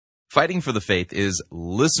Fighting for the Faith is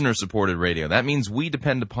listener-supported radio. That means we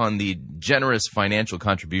depend upon the generous financial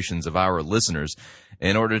contributions of our listeners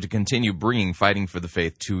in order to continue bringing Fighting for the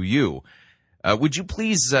Faith to you. Would you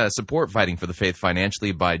please support Fighting for the Faith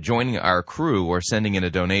financially by joining our crew or sending in a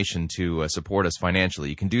donation to support us financially?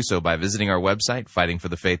 You can do so by visiting our website,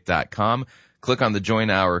 fightingforthefaith.com. Click on the Join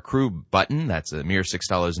Our Crew button. That's a mere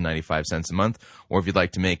 $6.95 a month. Or if you'd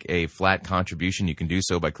like to make a flat contribution, you can do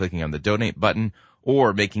so by clicking on the Donate button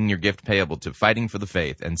or making your gift payable to Fighting for the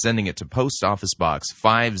Faith and sending it to Post Office Box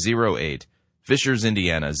 508, Fishers,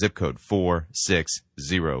 Indiana, zip code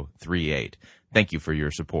 46038. Thank you for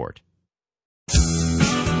your support.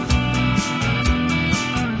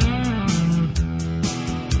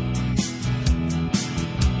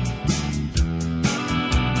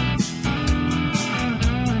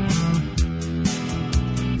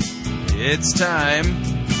 It's time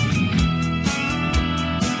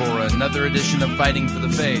for another edition of Fighting for the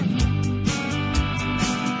Faith.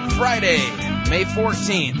 Friday, May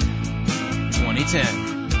 14th,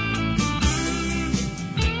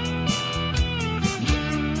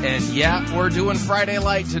 2010. And yeah, we're doing Friday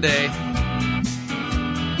Light today.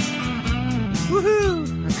 Woohoo!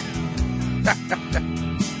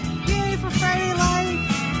 Yay for Friday Light!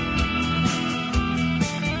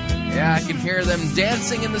 Yeah, I can hear them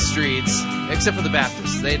dancing in the streets, except for the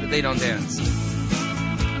Baptists. They don't dance.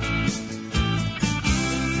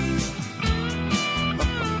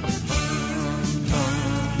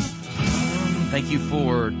 Thank you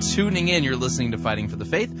for tuning in. You're listening to Fighting for the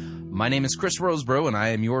Faith. My name is Chris Rosebrough, and I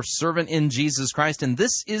am your servant in Jesus Christ, and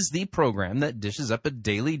this is the program that dishes up a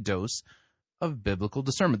daily dose of biblical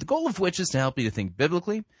discernment, the goal of which is to help you to think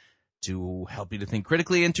biblically, to help you to think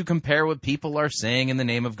critically, and to compare what people are saying in the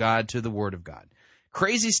name of God to the Word of God.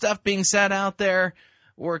 Crazy stuff being said out there,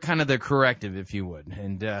 or kind of the corrective, if you would.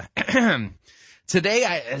 And today,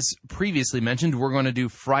 as previously mentioned, we're going to do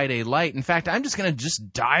Friday Light. In fact, I'm just going to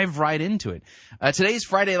dive right into it. Today's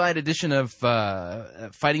Friday Light edition of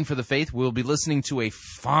Fighting for the Faith, we'll be listening to a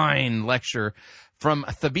fine lecture from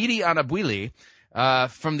Thabiti Anyabwile,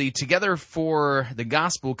 from the Together for the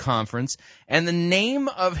Gospel Conference, and the name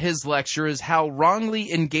of his lecture is How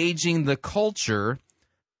Wrongly Engaging the Culture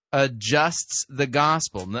Adjusts the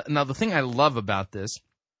Gospel. Now, the thing I love about this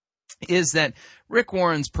is that Rick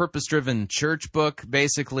Warren's Purpose-Driven Church book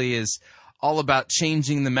basically is all about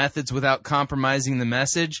changing the methods without compromising the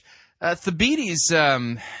message. Thabiti's,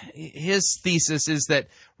 his thesis is that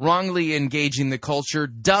wrongly engaging the culture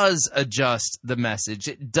does adjust the message.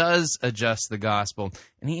 It does adjust the gospel.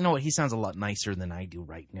 And you know what? He sounds a lot nicer than I do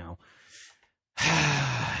right now.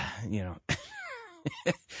 You know.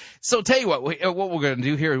 So tell you what we're going to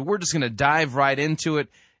do here. We're just going to dive right into it.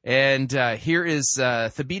 And here is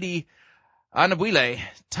Thabiti Anyabwile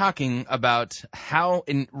talking about how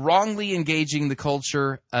wrongly engaging the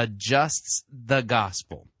culture adjusts the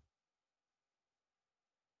gospel.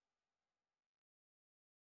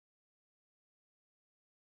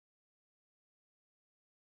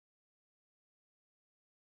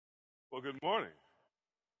 Well, good morning.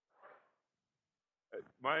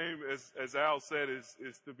 My name, as Al said, is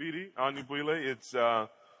Thabiti Anyabwile. It's a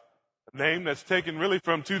name that's taken really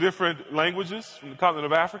from two different languages from the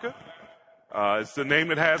continent of Africa. It's a name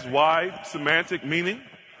that has wide semantic meaning.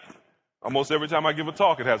 Almost every time I give a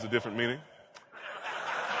talk, it has a different meaning.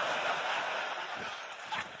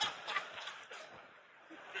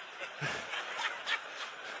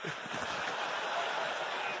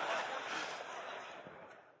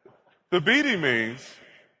 Thabiti means,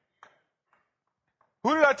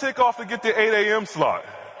 who did I take off to get the 8 a.m. slot?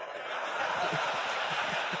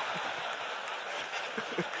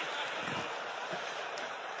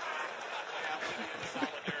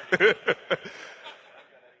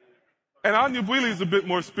 And Anyabwile is a bit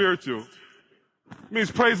more spiritual. It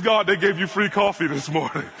means, praise God, they gave you free coffee this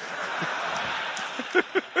morning.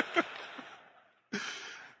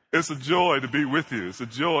 It's a joy to be with you. It's a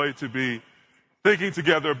joy to be thinking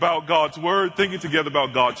together about God's word, thinking together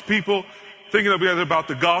about God's people, thinking together about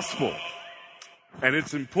the gospel and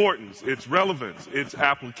its importance, its relevance, its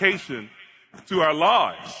application to our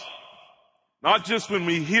lives. Not just when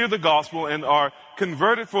we hear the gospel and are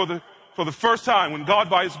converted for the first time, when God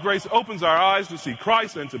by his grace opens our eyes to see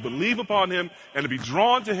Christ and to believe upon him and to be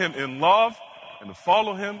drawn to him in love and to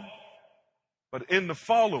follow him, but in the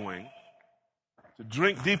following, to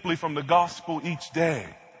drink deeply from the gospel each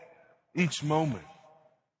day, each moment.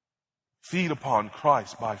 Feed upon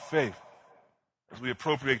Christ by faith as we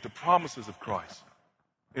appropriate the promises of Christ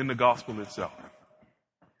in the gospel itself.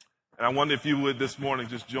 And I wonder if you would this morning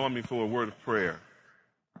just join me for a word of prayer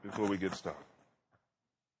before we get started.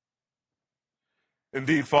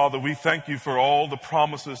 Indeed, Father, we thank you for all the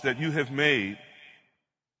promises that you have made.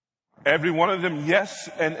 Every one of them, yes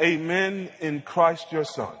and amen in Christ your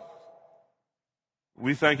Son.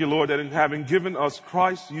 We thank you, Lord, that in having given us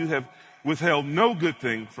Christ, you have withheld no good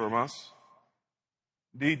thing from us.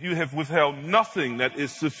 Indeed, you have withheld nothing that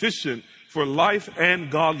is sufficient for life and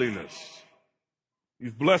godliness.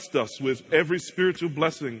 You've blessed us with every spiritual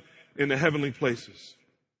blessing in the heavenly places.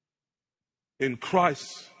 In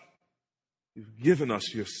Christ, you've given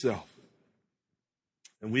us yourself.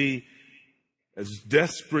 And we, as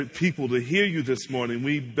desperate people to hear you this morning,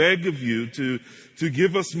 we beg of you to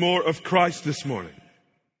give us more of Christ this morning.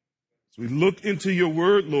 As we look into your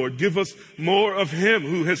word, Lord, give us more of him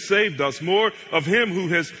who has saved us, more of him who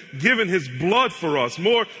has given his blood for us,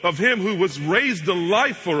 more of him who was raised to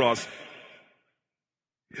life for us.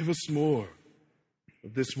 Give us more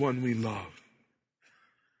of this one we love,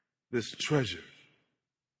 this treasure,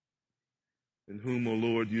 in whom, O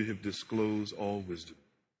Lord, you have disclosed all wisdom.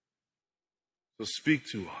 So speak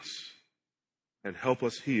to us and help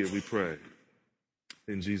us hear, we pray.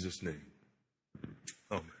 In Jesus' name.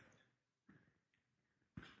 Amen.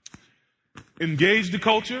 Engage the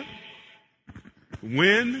culture,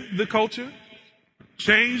 win the culture,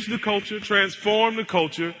 change the culture, transform the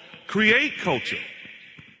culture, create culture.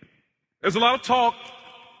 There's a lot of talk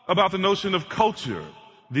about the notion of culture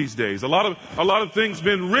these days. A lot of things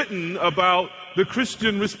been written about the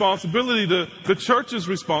Christian responsibility, the church's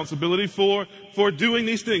responsibility for doing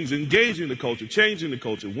these things, engaging the culture, changing the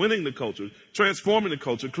culture, winning the culture, transforming the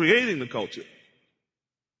culture, creating the culture.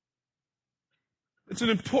 It's an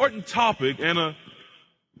important topic and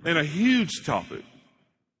a huge topic.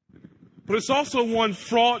 But it's also one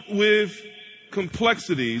fraught with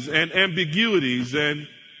complexities and ambiguities and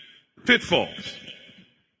pitfalls.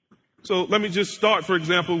 So let me just start, for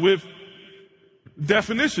example, with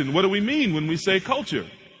definition. What do we mean when we say culture?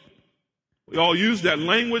 We all use that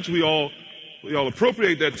language. We all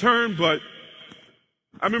appropriate that term, but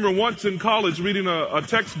I remember once in college reading a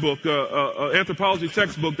textbook, an anthropology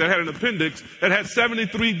textbook that had an appendix that had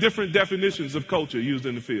 73 different definitions of culture used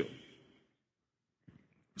in the field.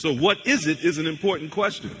 So what is it is an important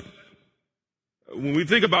question. When we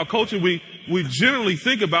think about culture, we generally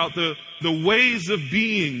think about the ways of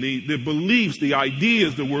being, the beliefs, the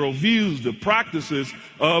ideas, the worldviews, the practices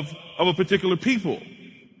of a particular people.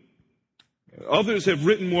 Others have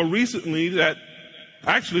written more recently that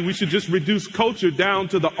actually we should just reduce culture down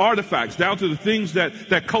to the artifacts, down to the things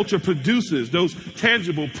that culture produces, those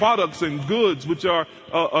tangible products and goods which are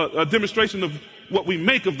a demonstration of what we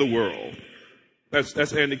make of the world.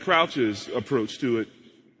 That's Andy Crouch's approach to it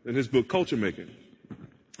in his book, Culture Making.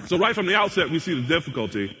 So right from the outset, we see the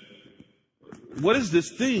difficulty. What is this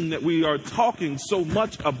thing that we are talking so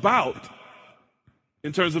much about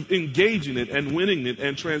in terms of engaging it and winning it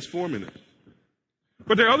and transforming it?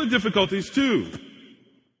 But there are other difficulties too.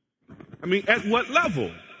 I mean, at what level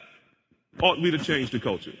ought we to change the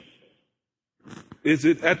culture? Is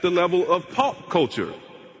it at the level of pop culture?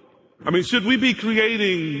 I mean, should we be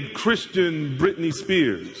creating Christian Britney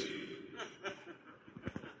Spears?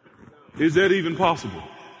 Is that even possible?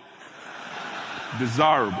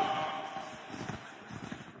 Desirable?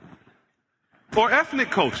 Or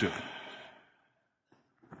ethnic culture?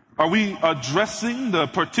 Are we addressing the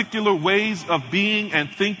particular ways of being and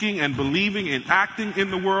thinking and believing and acting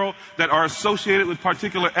in the world that are associated with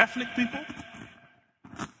particular ethnic people?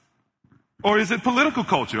 Or is it political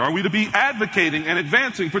culture? Are we to be advocating and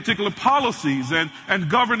advancing particular policies and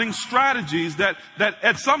governing strategies that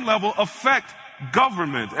at some level affect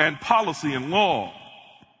government and policy and law?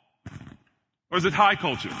 Or is it high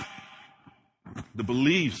culture? The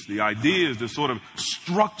beliefs, the ideas, the sort of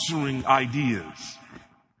structuring ideas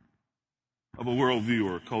of a worldview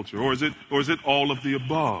or a culture? Or is it all of the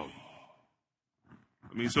above?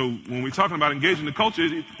 I mean, so when we're talking about engaging the culture,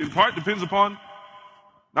 it in part depends upon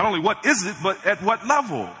not only what is it, but at what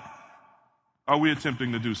level are we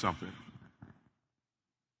attempting to do something?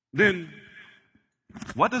 Then,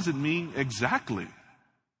 what does it mean exactly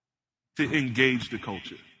to engage the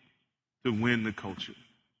culture, to win the culture?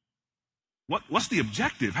 What's the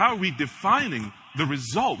objective? How are we defining the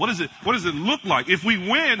result? What does it look like? If we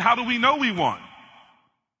win, how do we know we won?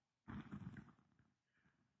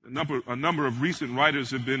 A number of recent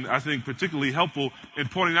writers have been, I think, particularly helpful in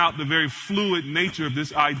pointing out the very fluid nature of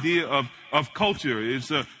this idea of culture.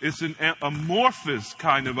 It's an amorphous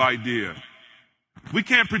kind of idea. We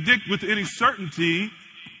can't predict with any certainty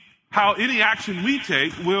how any action we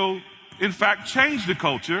take will, in fact, change the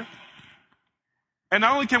culture. And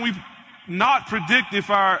not only can we not predict if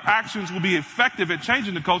our actions will be effective at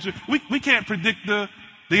changing the culture, we can't predict the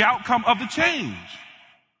the outcome of the change.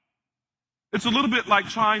 It's a little bit like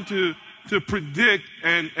trying to predict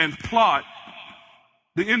and plot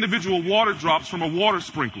the individual water drops from a water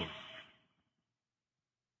sprinkler.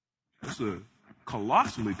 It's a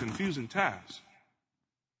colossally confusing task.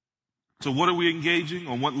 So what are we engaging?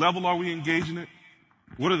 On what level are we engaging it?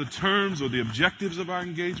 What are the terms or the objectives of our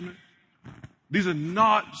engagement? These are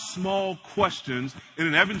not small questions in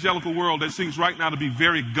an evangelical world that seems right now to be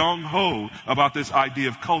very gung-ho about this idea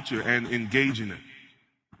of culture and engaging it.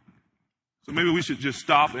 So maybe we should just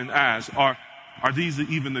stop and ask, are these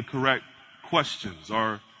even the correct questions?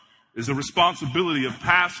 Or is the responsibility of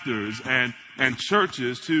pastors and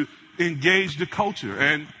churches to engage the culture?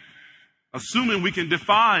 And assuming we can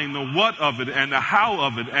define the what of it and the how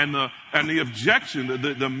of it and the objection,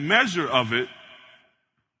 the measure of it,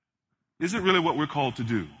 is it really what we're called to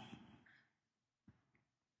do?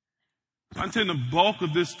 So I intend the bulk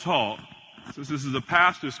of this talk, since this is a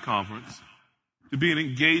pastor's conference, to be an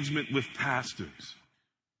engagement with pastors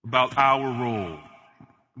about our role,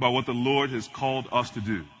 about what the Lord has called us to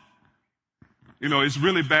do. You know, it's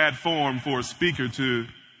really bad form for a speaker to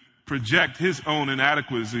project his own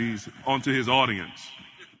inadequacies onto his audience.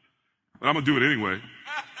 But I'm going to do it anyway.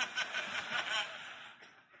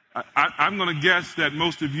 I'm going to guess that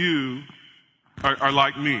most of you are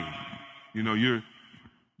like me. You know, you're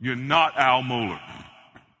not Al Mohler.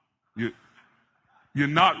 You're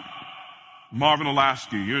not Marvin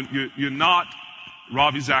Olasky. You're not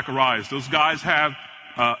Ravi Zacharias. Those guys have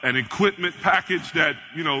an equipment package that,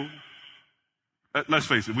 you know, let's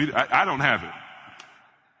face it, I don't have it.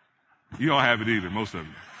 You don't have it either, most of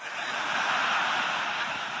you.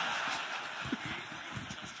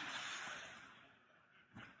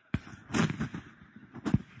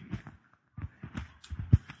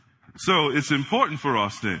 So it's important for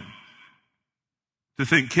us then to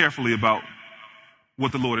think carefully about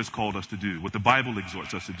what the Lord has called us to do, what the Bible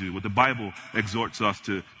exhorts us to do, what the Bible exhorts us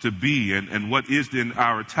to be, and what is then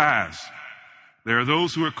our task. There are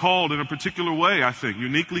those who are called in a particular way, I think,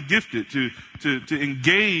 uniquely gifted to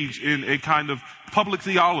engage in a kind of public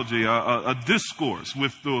theology, a discourse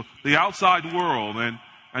with the outside world.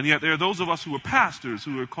 And yet there are those of us who are pastors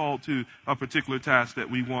who are called to a particular task that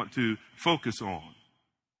we want to focus on.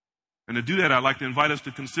 And to do that, I'd like to invite us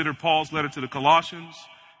to consider Paul's letter to the Colossians.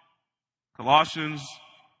 Colossians,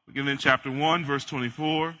 beginning in chapter 1, verse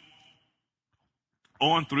 24,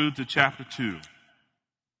 on through to chapter 2.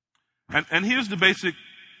 And here's the basic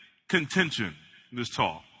contention in this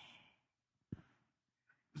talk.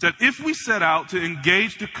 That if we set out to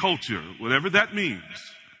engage the culture, whatever that means,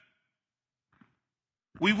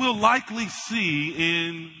 we will likely see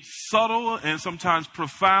in subtle and sometimes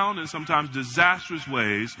profound and sometimes disastrous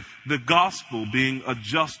ways the gospel being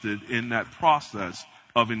adjusted in that process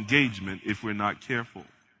of engagement if we're not careful.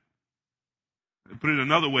 To put it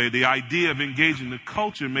another way, the idea of engaging the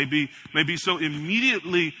culture may be so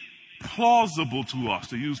immediately plausible to us,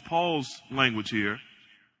 to use Paul's language here,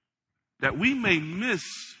 that we may miss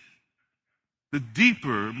the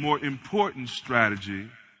deeper, more important strategy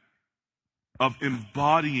of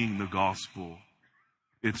embodying the gospel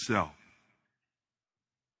itself.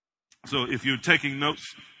 So if you're taking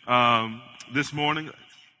notes this morning,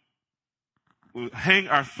 we'll hang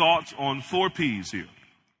our thoughts on 4 P's here.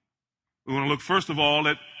 We want to look first of all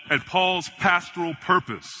at Paul's pastoral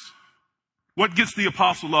purpose. What gets the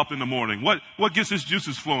apostle up in the morning? What gets his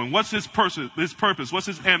juices flowing? What's his purpose? What's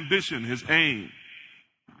his ambition, his aim?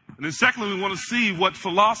 And then secondly, we want to see what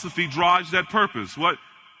philosophy drives that purpose. What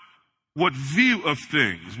view of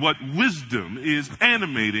things, what wisdom is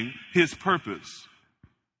animating his purpose.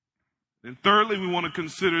 And thirdly, we want to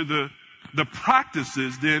consider the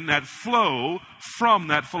practices then that flow from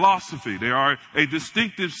that philosophy. There are a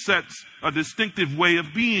distinctive way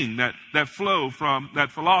of being that flow from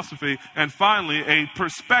that philosophy. And finally, a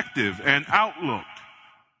perspective and outlook.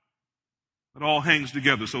 It all hangs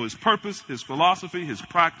together. So his purpose, his philosophy, his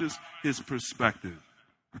practice, his perspective.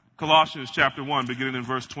 Colossians chapter 1, beginning in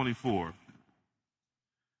verse 24.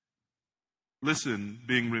 Listen,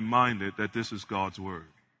 being reminded that this is God's word.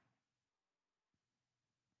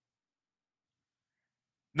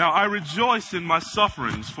 Now I rejoice in my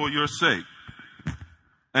sufferings for your sake.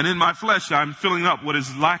 And in my flesh I'm filling up what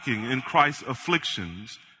is lacking in Christ's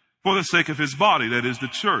afflictions for the sake of his body, that is the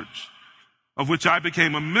church, of which I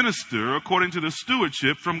became a minister according to the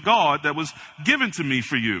stewardship from God that was given to me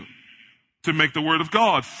for you, to make the word of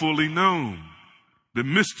God fully known, the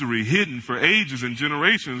mystery hidden for ages and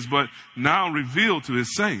generations, but now revealed to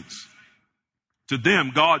his saints. To them,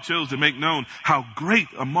 God chose to make known how great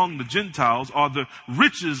among the Gentiles are the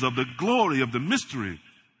riches of the glory of the mystery,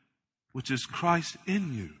 which is Christ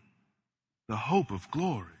in you, the hope of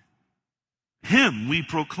glory. Him we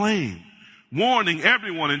proclaim, warning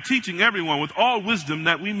everyone and teaching everyone with all wisdom,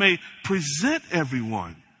 that we may present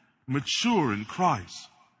everyone mature in Christ.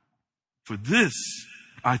 For this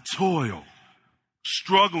I toil,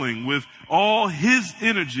 struggling with all his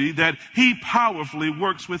energy that he powerfully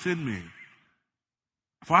works within me.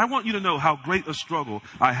 For I want you to know how great a struggle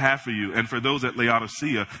I have for you and for those at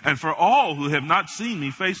Laodicea and for all who have not seen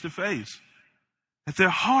me face to face, that their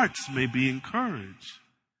hearts may be encouraged,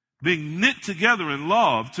 being knit together in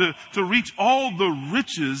love, to reach all the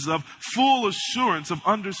riches of full assurance of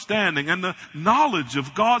understanding and the knowledge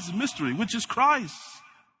of God's mystery, which is Christ,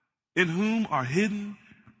 in whom are hidden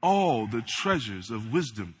all the treasures of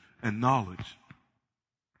wisdom and knowledge.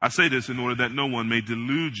 I say this in order that no one may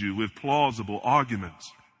delude you with plausible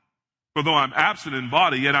arguments. For though I'm absent in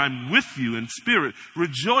body, yet I'm with you in spirit,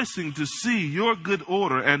 rejoicing to see your good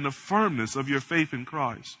order and the firmness of your faith in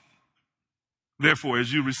Christ. Therefore,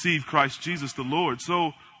 as you receive Christ Jesus the Lord,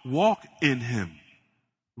 so walk in him,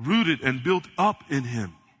 rooted and built up in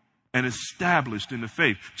him, and established in the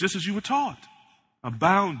faith, just as you were taught,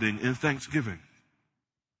 abounding in thanksgiving.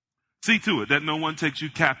 See to it that no one takes you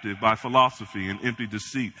captive by philosophy and empty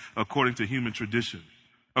deceit, according to human tradition,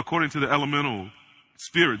 according to the elemental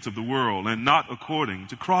spirits of the world, and not according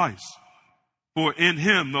to Christ. For in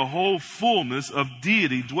him the whole fullness of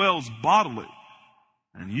deity dwells bodily,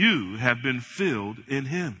 and you have been filled in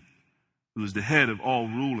him, who is the head of all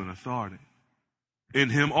rule and authority. In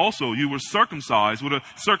him also you were circumcised with a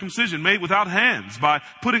circumcision made without hands, by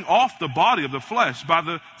putting off the body of the flesh by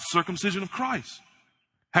the circumcision of Christ,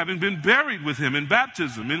 having been buried with him in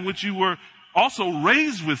baptism, in which you were also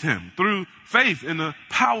raised with him through faith in the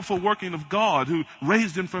powerful working of God who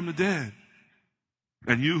raised him from the dead.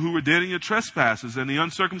 And you who were dead in your trespasses and the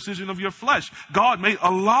uncircumcision of your flesh, God made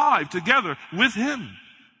alive together with him,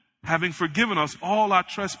 having forgiven us all our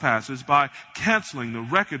trespasses by canceling the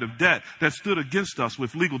record of debt that stood against us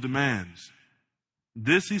with legal demands.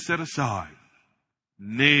 This he set aside,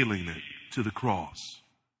 nailing it to the cross.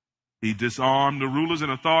 He disarmed the rulers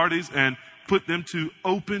and authorities and put them to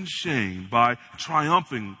open shame by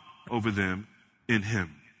triumphing over them in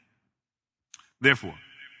him. Therefore,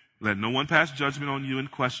 let no one pass judgment on you in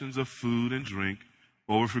questions of food and drink,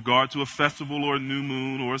 or with regard to a festival or a new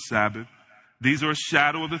moon or a Sabbath. These are a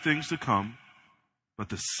shadow of the things to come, but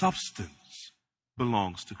the substance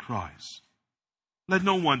belongs to Christ. Let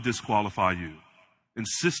no one disqualify you,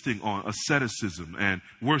 insisting on asceticism and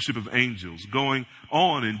worship of angels, going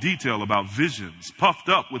on in detail about visions, puffed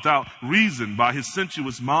up without reason by his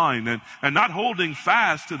sensuous mind, and not holding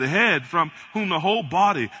fast to the head, from whom the whole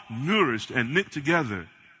body, nourished and knit together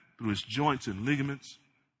through its joints and ligaments,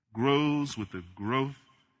 grows with the growth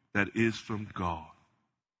that is from God.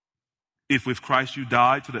 If with Christ you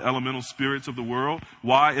died to the elemental spirits of the world,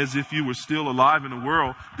 why, as if you were still alive in the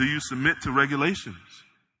world, do you submit to regulations?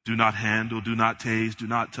 Do not handle, do not taste, do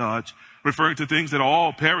not touch, referring to things that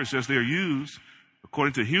all perish as they are used,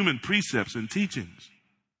 according to human precepts and teachings.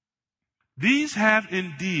 These have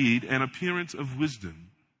indeed an appearance of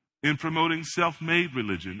wisdom in promoting self-made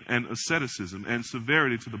religion and asceticism and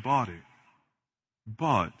severity to the body,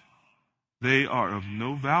 but they are of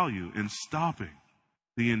no value in stopping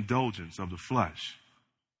the indulgence of the flesh.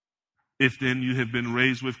 If then you have been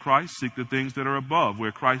raised with Christ, seek the things that are above,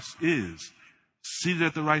 where Christ is, seated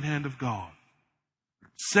at the right hand of God.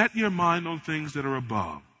 Set your mind on things that are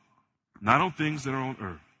above, not on things that are on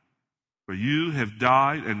earth. For you have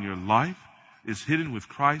died, and your life is hidden with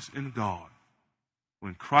Christ in God.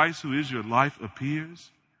 When Christ, who is your life, appears,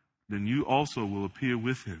 then you also will appear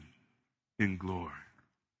with him in glory.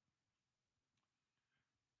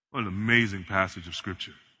 What an amazing passage of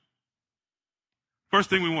Scripture. First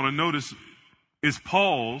thing we want to notice is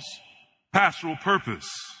Paul's pastoral purpose.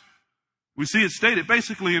 We see it stated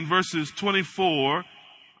basically in verses 24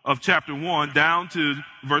 of chapter 1 down to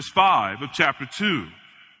verse 5 of chapter 2.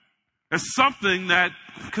 It's something that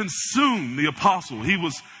consumed the apostle. He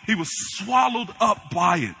was swallowed up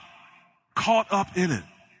by it, caught up in it.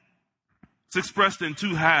 It's expressed in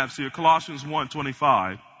two halves here. Colossians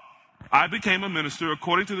 1:25. I became a minister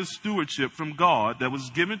according to the stewardship from God that was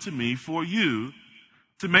given to me for you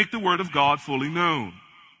to make the word of God fully known.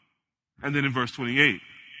 And then in verse 28,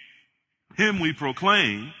 him we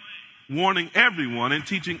proclaim, warning everyone and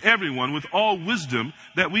teaching everyone with all wisdom,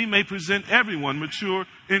 that we may present everyone mature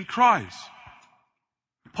in Christ.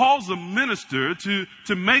 Paul's a minister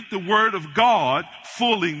to make the word of God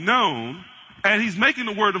fully known, and he's making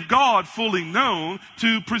the word of God fully known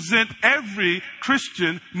to present every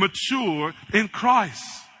Christian mature in Christ.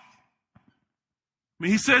 I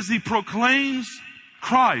mean, he says he proclaims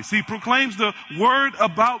Christ. He proclaims the word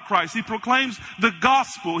about Christ. He proclaims the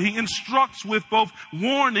gospel. He instructs with both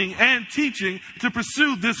warning and teaching to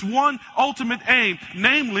pursue this one ultimate aim,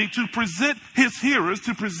 namely to present his hearers,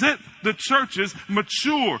 to present the churches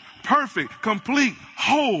mature, perfect, complete,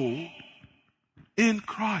 whole in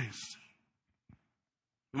Christ.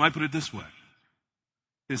 I might put it this way.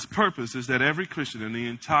 His purpose is that every Christian in the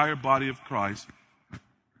entire body of Christ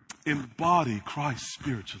embody Christ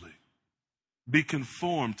spiritually. Be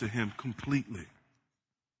conformed to him completely.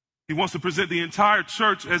 He wants to present the entire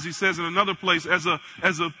church, as he says in another place, as a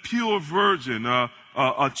pure virgin,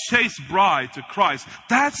 a chaste bride to Christ.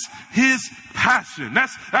 That's his passion.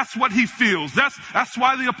 That's what he feels. That's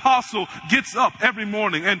why the apostle gets up every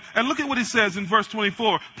morning. And look at what he says in verse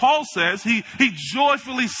 24. Paul says he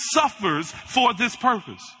joyfully suffers for this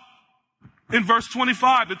purpose. In verse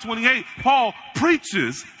 25 to 28, Paul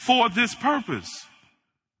preaches for this purpose.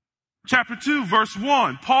 Chapter 2, verse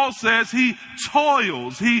 1, Paul says he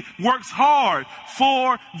toils, he works hard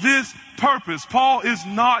for this purpose. Paul is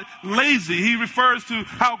not lazy. He refers to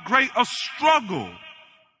how great a struggle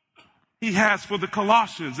he has for the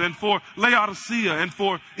Colossians and for Laodicea and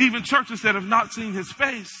for even churches that have not seen his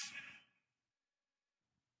face.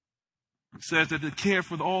 He says that the care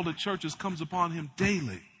for all the churches comes upon him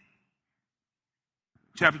daily.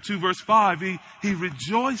 Chapter 2, verse 5, he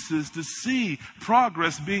rejoices to see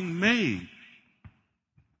progress being made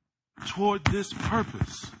toward this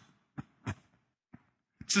purpose.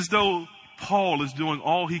 It's as though Paul is doing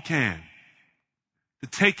all he can to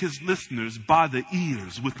take his listeners by the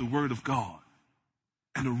ears with the word of God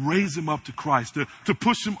and to raise them up to Christ, to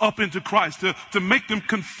push them up into Christ, to make them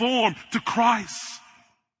conform to Christ.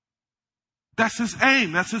 That's his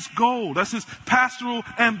aim. That's his goal. That's his pastoral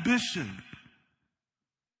ambition.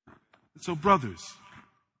 So, brothers,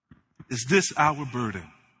 is this our burden?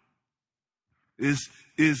 Is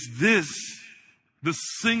this the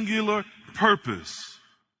singular purpose,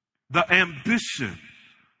 the ambition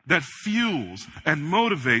that fuels and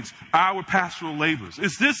motivates our pastoral labors?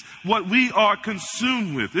 Is this what we are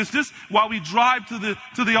consumed with? Is this why we drive to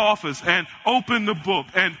the office and open the book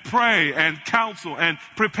and pray and counsel and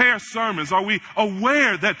prepare sermons? Are we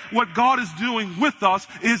aware that what God is doing with us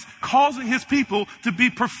is causing his people to be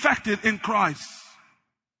perfected in Christ?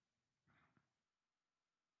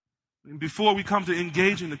 And before we come to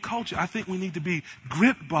engage in the culture, I think we need to be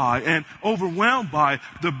gripped by and overwhelmed by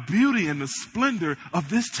the beauty and the splendor of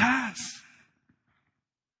this task.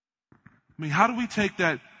 I mean, how do we take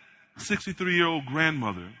that 63-year-old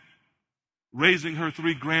grandmother raising her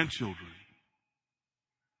 3 grandchildren?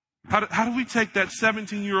 How do we take that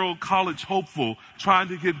 17-year-old college hopeful trying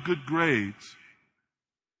to get good grades?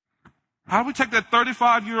 How do we take that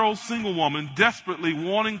 35-year-old single woman desperately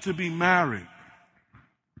wanting to be married?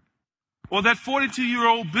 Or that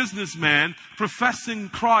 42-year-old businessman professing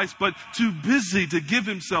Christ, but too busy to give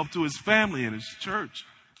himself to his family and his church.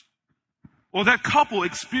 Or that couple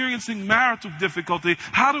experiencing marital difficulty.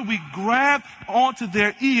 How do we grab onto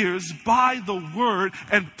their ears by the word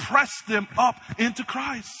and press them up into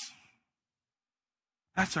Christ?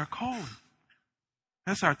 That's our calling.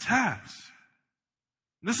 That's our task.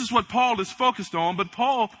 This is what Paul is focused on, but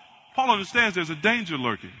Paul understands there's a danger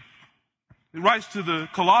lurking. He writes to the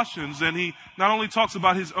Colossians, and he not only talks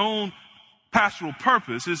about his own pastoral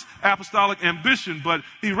purpose, his apostolic ambition, but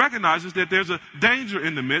he recognizes that there's a danger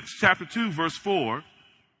in the midst. Chapter 2, verse 4.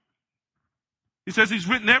 He says he's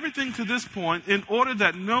written everything to this point in order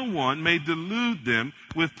that no one may delude them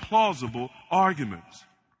with plausible arguments.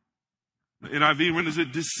 The NIV renders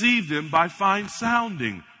it, deceive them by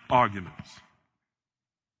fine-sounding arguments.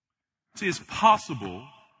 See, it's possible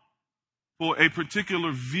for a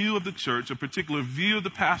particular view of the church, a particular view of the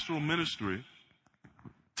pastoral ministry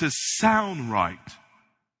to sound right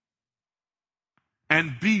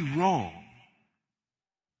and be wrong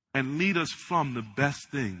and lead us from the best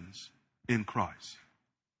things in Christ.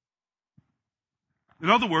 In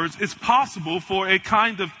other words, it's possible for a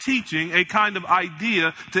kind of teaching, a kind of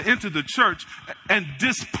idea to enter the church and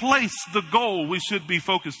displace the goal we should be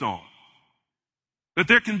focused on. That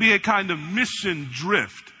there can be a kind of mission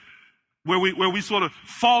drift where we sort of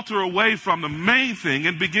falter away from the main thing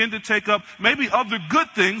and begin to take up maybe other good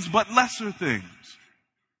things, but lesser things.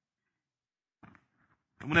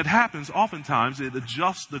 And when it happens, oftentimes it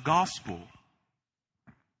adjusts the gospel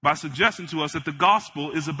by suggesting to us that the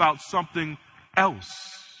gospel is about something else,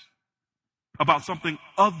 about something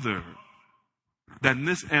other than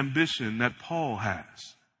this ambition that Paul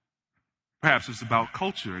has. Perhaps it's about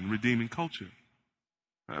culture and redeeming culture.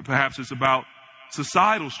 Perhaps it's about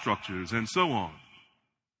societal structures and so on.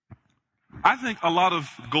 I think a lot of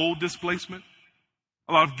goal displacement,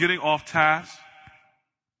 a lot of getting off task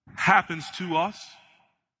happens to us.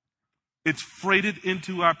 It's freighted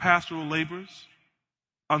into our pastoral labors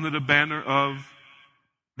under the banner of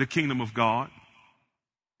the kingdom of God.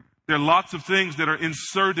 There are lots of things that are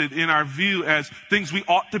inserted in our view as things we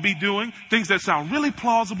ought to be doing, things that sound really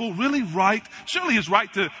plausible, really right. Surely it's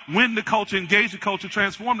right to win the culture, engage the culture,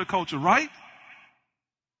 transform the culture, right?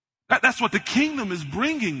 That's what the kingdom is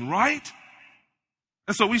bringing, right?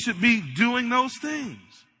 And so we should be doing those things.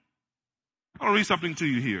 I want to read something to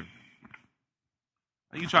you here.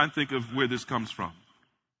 And you try and think of where this comes from.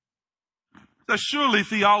 That surely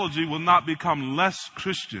theology will not become less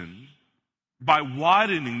Christian by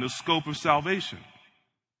widening the scope of salvation,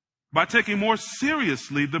 by taking more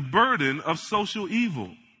seriously the burden of social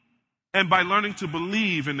evil, and by learning to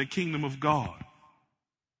believe in the kingdom of God.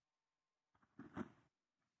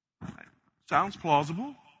 Sounds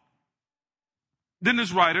plausible. Then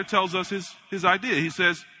this writer tells us his idea. He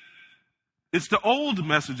says, it's the old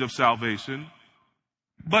message of salvation,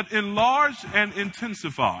 but enlarged and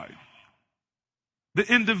intensified.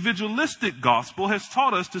 The individualistic gospel has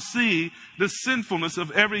taught us to see the sinfulness of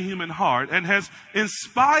every human heart and has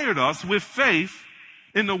inspired us with faith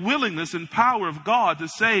in the willingness and power of God to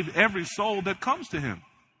save every soul that comes to him.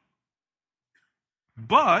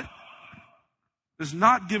 But has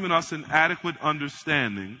not given us an adequate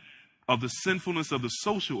understanding of the sinfulness of the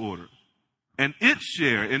social order and its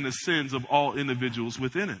share in the sins of all individuals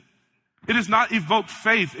within it. It has not evoked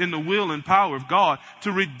faith in the will and power of God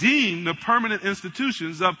to redeem the permanent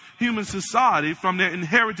institutions of human society from their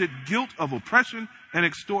inherited guilt of oppression and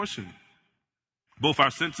extortion. Both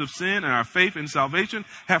our sense of sin and our faith in salvation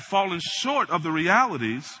have fallen short of the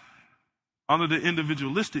realities under the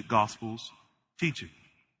individualistic gospel's teaching.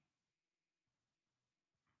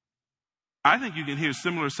 I think you can hear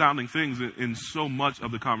similar sounding things in so much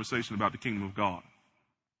of the conversation about the kingdom of God.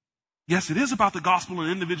 Yes, it is about the gospel and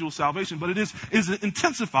individual salvation, but it is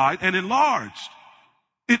intensified and enlarged.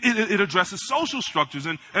 It addresses social structures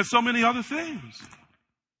and so many other things.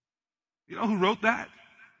 You know who wrote that?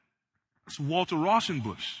 It's Walter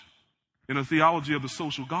Rauschenbusch in A Theology of the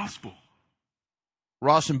Social Gospel.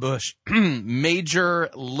 Rauschenbusch, major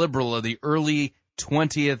liberal of the early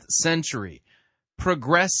 20th century.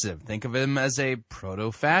 Progressive. Think of him as a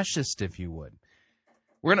proto-fascist, if you would.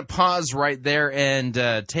 We're going to pause right there and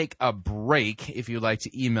take a break. If you'd like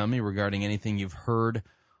to email me regarding anything you've heard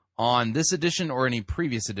on this edition or any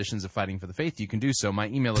previous editions of Fighting for the Faith, you can do so. My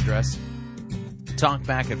email address,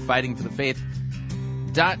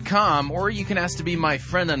 talkback@fightingforthefaith.com, or you can ask to be my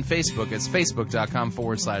friend on Facebook. It's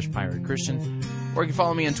facebook.com/Pirate Christian, or you can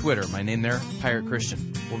follow me on Twitter. My name there, Pirate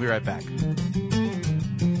Christian. We'll be right back.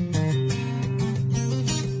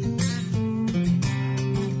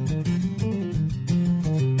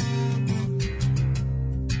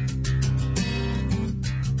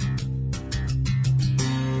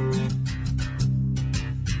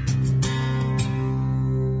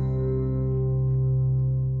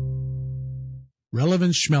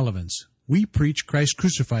 Relevance Schmelevance. We preach Christ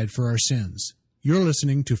crucified for our sins. You're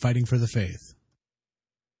listening to Fighting for the Faith.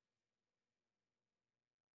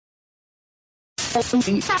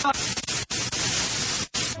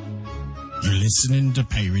 You're listening to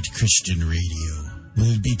Pirate Christian Radio.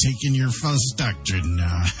 We'll be taking your false doctrine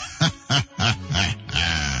now.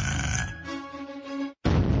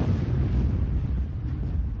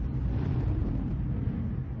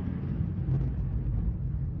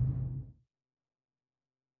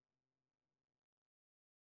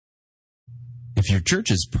 If your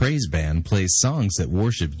church's praise band plays songs that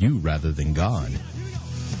worship you rather than God,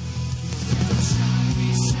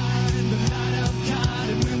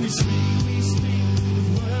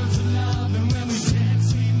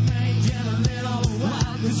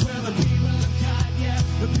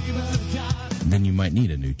 then you might need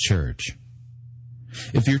a new church.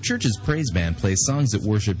 If your church's praise band plays songs that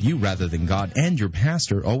worship you rather than God, and your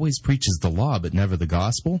pastor always preaches the law but never the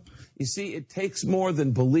gospel, you see, it takes more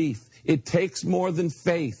than belief. It takes more than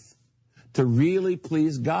faith to really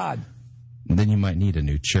please God. Then you might need a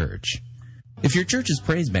new church. If your church's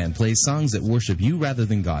praise band plays songs that worship you rather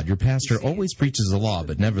than God, your pastor always preaches the law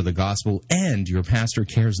but never the gospel, and your pastor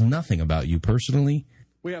cares nothing about you personally,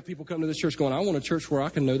 we have people come to this church going, I want a church where I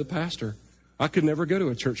can know the pastor. I could never go to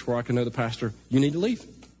a church where I can know the pastor. You need to leave.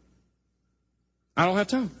 I don't have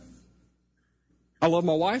time. I love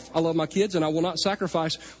my wife, I love my kids, and I will not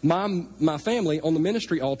sacrifice my family on the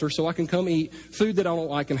ministry altar so I can come eat food that I don't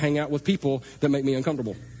like and hang out with people that make me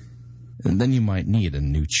uncomfortable. And then you might need a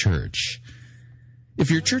new church. If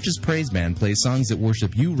your church's praise band plays songs that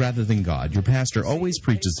worship you rather than God, your pastor always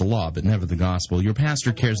preaches the law but never the gospel, your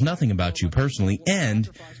pastor cares nothing about you personally, and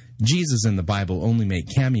Jesus and the Bible only make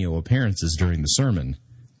cameo appearances during the sermon.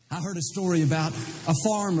 I heard a story about a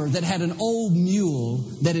farmer that had an old mule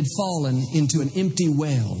that had fallen into an empty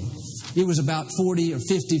well. It was about 40 or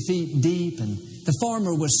 50 feet deep, and the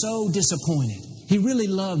farmer was so disappointed. He really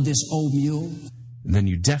loved this old mule. Then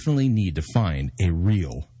you definitely need to find a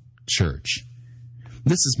real church.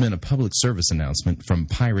 This has been a public service announcement from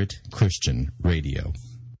Pirate Christian Radio.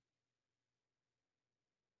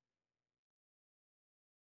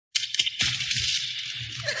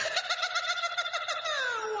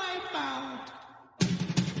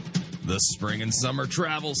 The spring and summer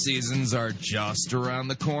travel seasons are just around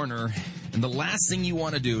the corner, and the last thing you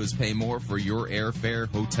want to do is pay more for your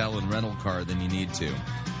airfare, hotel, and rental car than you need to.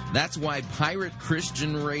 That's why Pirate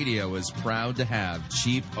Christian Radio is proud to have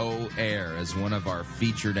Cheap-O Air as one of our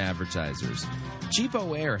featured advertisers.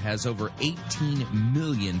 Cheap-O Air has over 18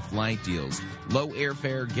 million flight deals, low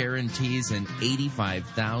airfare guarantees, and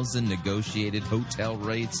 85,000 negotiated hotel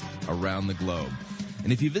rates around the globe.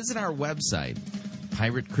 And if you visit our website,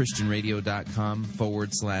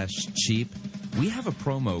 piratechristianradio.com/cheap, we have a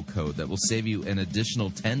promo code that will save you an additional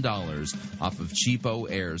 $10 off of Cheap-O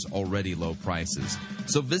Air's already low prices.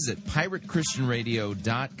 So visit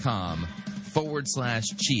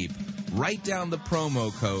piratechristianradio.com/cheap, write down the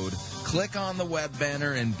promo code, click on the web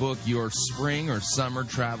banner, and book your spring or summer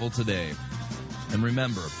travel today. And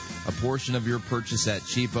remember, a portion of your purchase at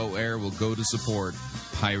Cheap-O Air will go to support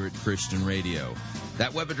Pirate Christian Radio.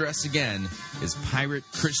 That web address again is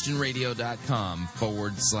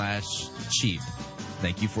piratechristianradio.com/cheap.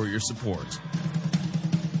 Thank you for your support.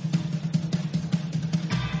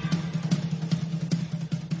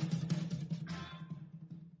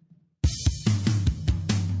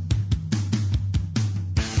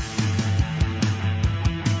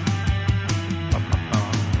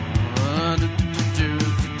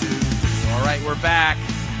 All right, we're back.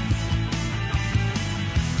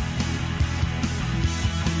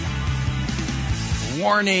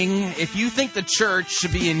 Warning, if you think the church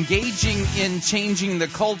should be engaging in changing the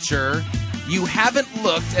culture, you haven't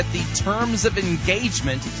looked at the terms of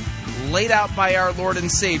engagement laid out by our Lord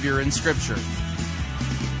and Savior in Scripture.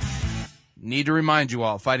 Need to remind you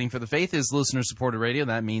all, Fighting for the Faith is listener-supported radio.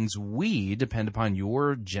 That means we depend upon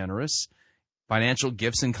your generous financial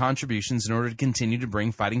gifts and contributions in order to continue to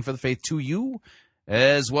bring Fighting for the Faith to you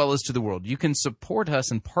as well as to the world. You can support us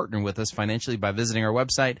and partner with us financially by visiting our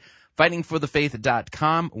website,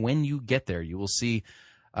 fightingforthefaith.com. When you get there, you will see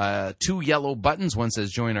two yellow buttons. One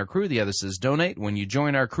says Join Our Crew. The other says Donate. When you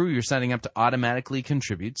join our crew, you're signing up to automatically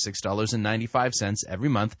contribute $6.95 every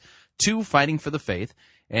month to Fighting for the Faith.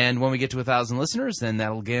 And when we get to 1,000 listeners, then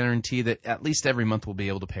that'll guarantee that at least every month we'll be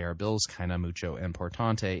able to pay our bills, kind of mucho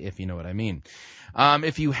importante, if you know what I mean.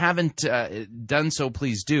 If you haven't done so,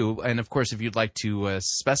 please do. And, of course, if you'd like to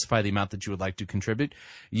specify the amount that you would like to contribute,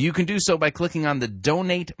 you can do so by clicking on the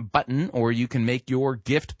Donate button, or you can make your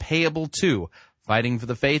gift payable to Fighting for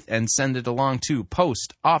the Faith and send it along to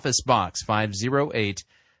Post Office Box 508,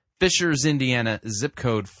 Fishers, Indiana, zip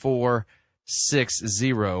code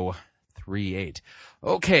 46038.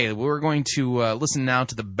 Okay, we're going to listen now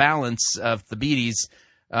to the balance of Thabiti's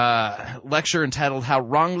lecture entitled How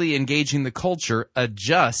Wrongly Engaging the Culture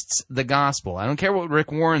Adjusts the Gospel. I don't care what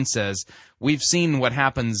Rick Warren says. We've seen what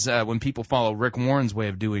happens when people follow Rick Warren's way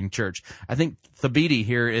of doing church. I think Thabiti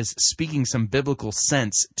here is speaking some biblical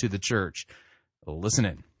sense to the church. Listen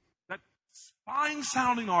in. That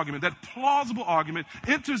fine-sounding argument, that plausible argument,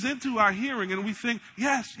 enters into our hearing, and we think,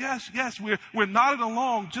 yes, we're nodding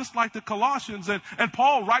along just like the Colossians. And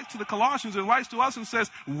Paul writes to the Colossians and writes to us and says,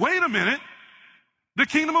 wait a minute. The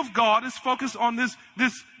kingdom of God is focused on this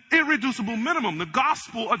irreducible minimum. The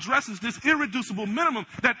gospel addresses this irreducible minimum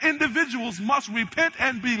that individuals must repent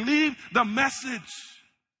and believe the message.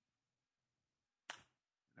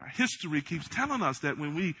 Our history keeps telling us that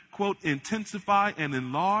when we, quote, intensify and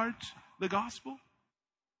enlarge the gospel,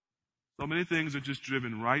 so many things are just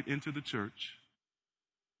driven right into the church,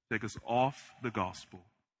 take us off the gospel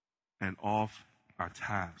and off our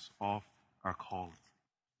task, off our calling.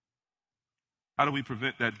 How do we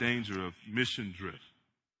prevent that danger of mission drift?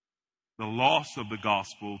 The loss of the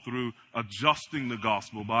gospel through adjusting the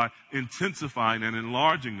gospel by intensifying and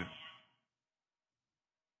enlarging it.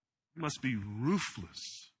 We must be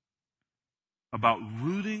ruthless about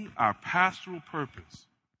rooting our pastoral purpose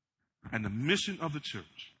and the mission of the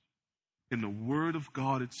church in the Word of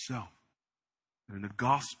God itself and in the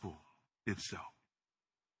gospel itself.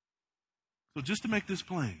 So just to make this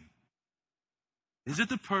plain, is it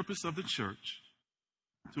the purpose of the church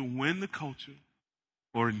to win the culture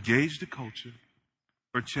or engage the culture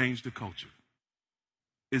or change the culture?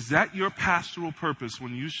 Is that your pastoral purpose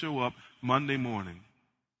when you show up Monday morning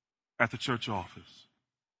at the church office?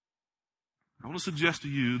 I want to suggest to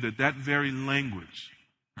you that that very language,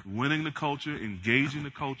 winning the culture, engaging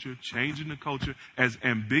the culture, changing the culture, as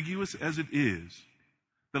ambiguous as it is,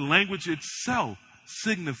 the language itself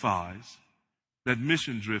signifies that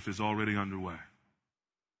mission drift is already underway.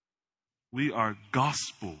 We are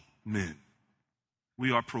gospel men.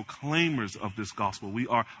 We are proclaimers of this gospel. We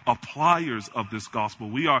are appliers of this gospel.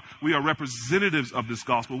 We are representatives of this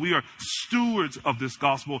gospel. We are stewards of this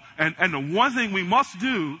gospel. And the one thing we must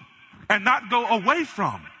do and not go away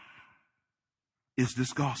from is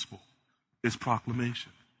this gospel. It's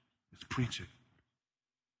proclamation. It's preaching.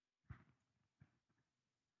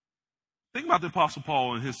 Think about the Apostle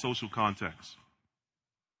Paul in his social context.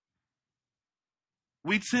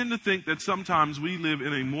 We tend to think that sometimes we live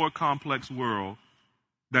in a more complex world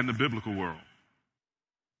than the biblical world.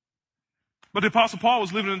 But the Apostle Paul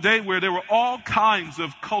was living in a day where there were all kinds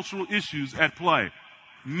of cultural issues at play.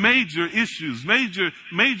 Major issues, major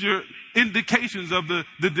indications of the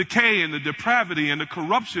decay and the depravity and the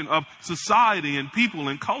corruption of society and people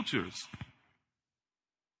and cultures.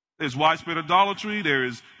 There's widespread idolatry,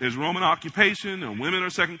 there's Roman occupation, and women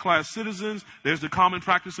are second-class citizens, there's the common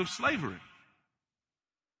practice of slavery.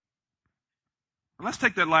 And let's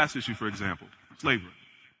take that last issue, for example, slavery.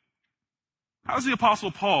 How does the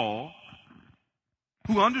Apostle Paul,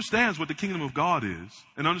 who understands what the kingdom of God is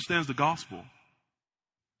and understands the gospel,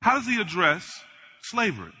 how does he address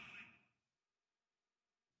slavery?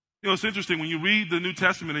 You know, it's interesting when you read the New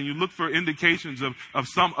Testament and you look for indications of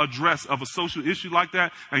some address of a social issue like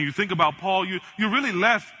that, and you think about Paul, you're really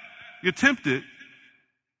you're tempted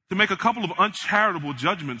to make a couple of uncharitable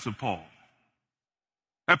judgments of Paul.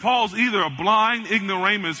 And Paul's either a blind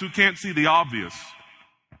ignoramus who can't see the obvious,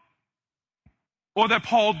 or that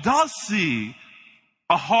Paul does see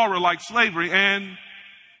a horror like slavery and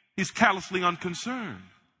he's callously unconcerned.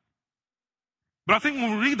 But I think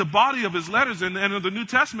when we read the body of his letters and of the New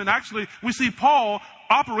Testament, actually, we see Paul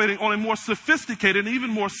operating on a more sophisticated and even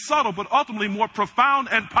more subtle, but ultimately more profound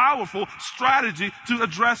and powerful strategy to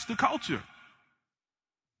address the culture.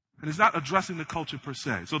 And he's not addressing the culture per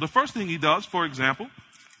se. So the first thing he does, for example,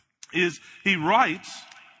 is he writes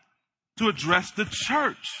to address the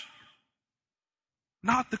church,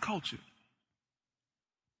 not the culture.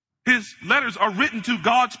 His letters are written to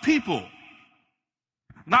God's people,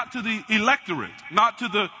 not to the electorate, not to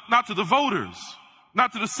the voters,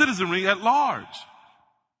 not to the citizenry at large.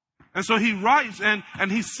 And so he writes and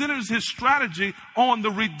he centers his strategy on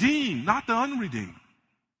the redeemed, not the unredeemed.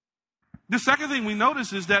 The second thing we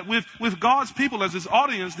notice is that with God's people as his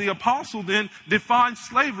audience, the apostle then defines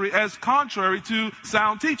slavery as contrary to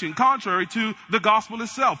sound teaching, contrary to the gospel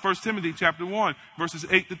itself. 1 Timothy chapter 1, verses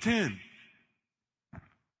 8 to 10.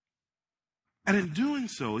 And in doing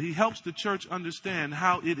so, he helps the church understand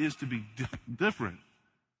how it is to be different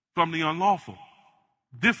from the unlawful,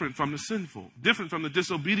 different from the sinful, different from the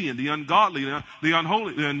disobedient, the ungodly, the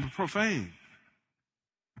unholy, and the profane.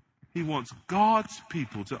 He wants God's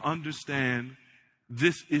people to understand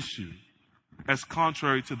this issue as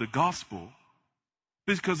contrary to the gospel,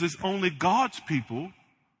 because it's only God's people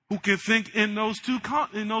who can think in those two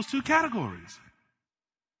categories.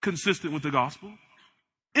 Consistent with the gospel,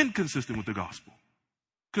 inconsistent with the gospel.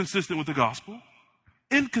 Consistent with the gospel,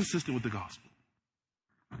 inconsistent with the gospel.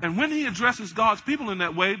 And when he addresses God's people in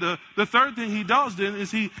that way, the third thing he does then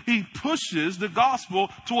is he pushes the gospel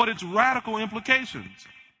toward its radical implications.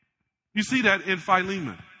 You see that in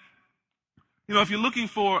Philemon. You know, if you're looking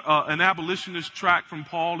for an abolitionist tract from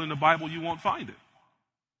Paul in the Bible, you won't find it.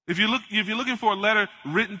 If you're looking for a letter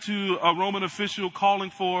written to a Roman official calling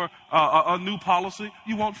for a new policy,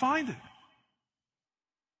 you won't find it.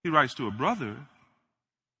 He writes to a brother,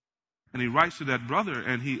 and he writes to that brother,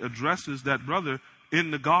 and he addresses that brother in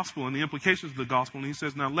the gospel and the implications of the gospel. And he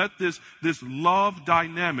says, now let this love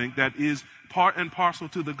dynamic that is part and parcel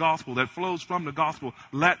to the gospel, that flows from the gospel,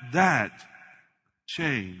 let that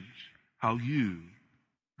change how you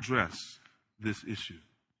address this issue.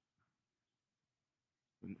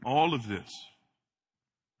 In all of this,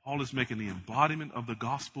 Paul is making the embodiment of the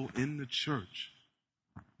gospel in the church,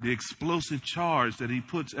 the explosive charge that he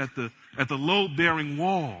puts at the load-bearing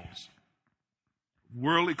walls,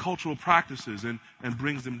 worldly cultural practices, and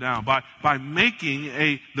brings them down. By making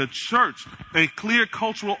the church a clear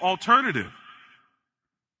cultural alternative,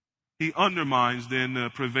 he undermines then the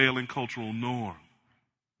prevailing cultural norm.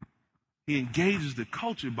 He engages the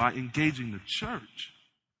culture by engaging the church.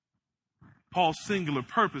 Paul's singular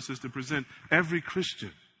purpose is to present every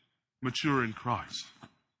Christian mature in Christ.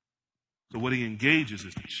 So what he engages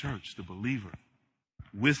is the church, the believer,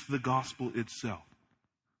 with the gospel itself.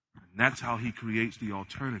 And that's how he creates the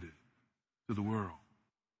alternative to the world.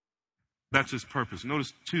 That's his purpose.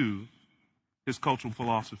 Notice, too, his cultural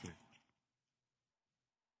philosophy.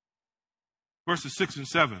 Verses 6 and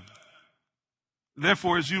 7.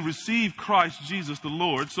 Therefore, as you receive Christ Jesus the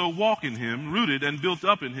Lord, so walk in him, rooted and built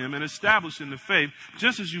up in him, and established in the faith,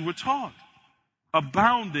 just as you were taught,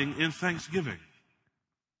 abounding in thanksgiving.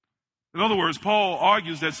 In other words, Paul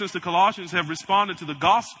argues that since the Colossians have responded to the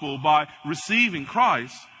gospel by receiving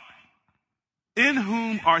Christ, in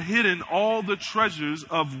whom are hidden all the treasures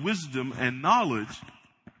of wisdom and knowledge,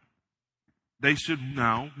 they should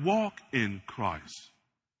now walk in Christ.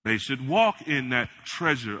 They should walk in that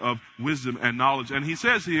treasure of wisdom and knowledge. And he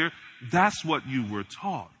says here, that's what you were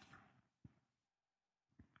taught.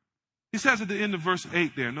 He says at the end of verse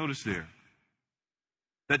 8 there, notice there,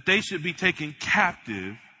 that they should be taken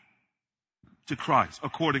captive to Christ,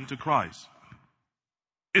 according to Christ.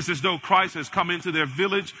 It's as though Christ has come into their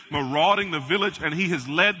village, marauding the village, and he has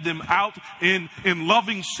led them out in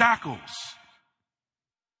loving shackles.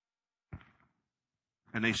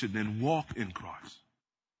 And they should then walk in Christ,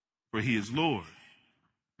 for he is Lord.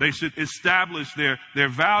 They should establish their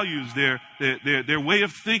values, their way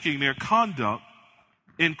of thinking, their conduct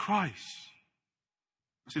in Christ.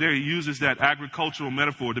 See, there he uses that agricultural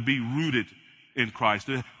metaphor to be rooted in Christ,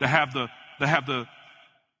 to have the what do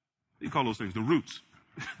you call those things? The roots.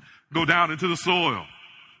 Go down into the soil,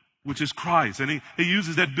 which is Christ. And he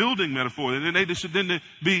uses that building metaphor. And then they should then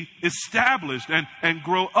be established and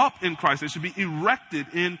grow up in Christ. They should be erected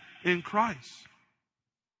in Christ.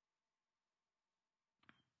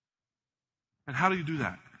 And how do you do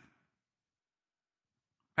that?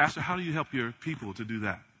 Pastor, how do you help your people to do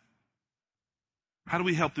that? How do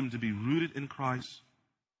we help them to be rooted in Christ,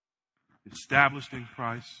 established in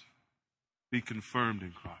Christ, be confirmed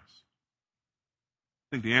in Christ?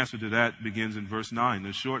 I think the answer to that begins in verse 9.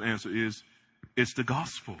 The short answer is, it's the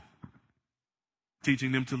gospel.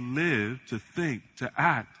 Teaching them to live, to think, to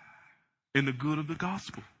act in the good of the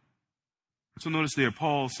gospel. So notice there,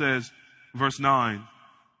 Paul says, verse 9,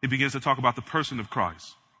 he begins to talk about the person of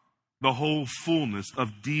Christ. The whole fullness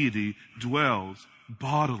of deity dwells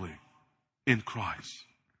bodily in Christ.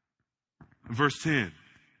 Verse 10,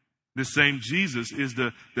 this same Jesus is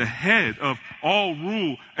the head of all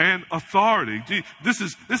rule and authority. This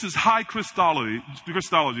is high Christology.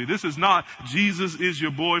 This is not Jesus is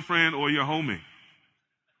your boyfriend or your homie.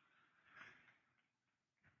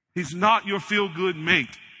 He's not your feel-good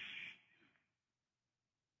mate.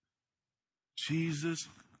 Jesus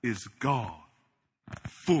is God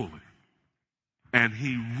fully, and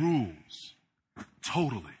he rules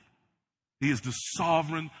totally. He is the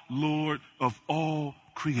sovereign Lord of all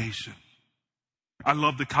creation. I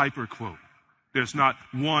love the Kuyper quote. There's not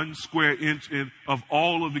one square inch of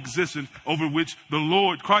all of existence over which the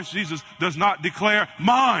Lord, Christ Jesus, does not declare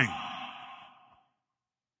mine.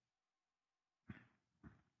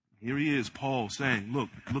 Here he is, Paul, saying,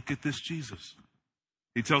 look at this Jesus.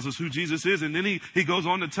 He tells us who Jesus is, and then he goes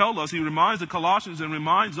on to tell us, he reminds the Colossians and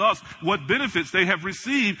reminds us what benefits they have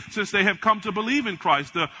received since they have come to believe in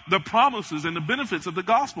Christ, the promises and the benefits of the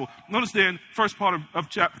gospel. Notice there in first part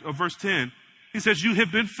of verse 10, he says, you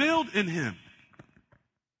have been filled in him.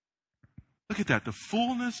 Look at that. The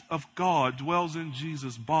fullness of God dwells in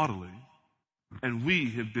Jesus bodily, and we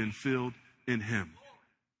have been filled in him.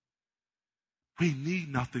 We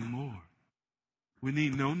need nothing more. We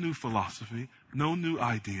need no new philosophy, no new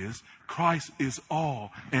ideas. Christ is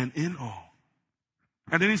all and in all.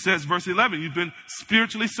 And then he says, verse 11, you've been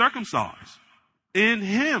spiritually circumcised. In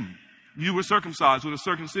him you were circumcised with a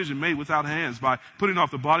circumcision made without hands by putting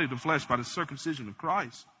off the body of the flesh by the circumcision of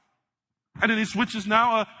Christ. And then he switches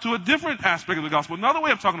now to a different aspect of the gospel. Another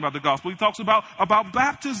way of talking about the gospel, he talks about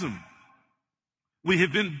baptism. We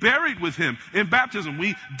have been buried with him in baptism.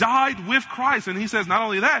 We died with Christ. And he says not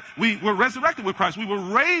only that, we were resurrected with Christ. We were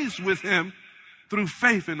raised with him through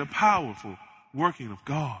faith in the powerful working of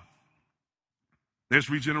God.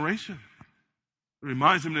 There's regeneration. It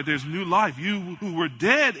reminds him that there's new life. You who were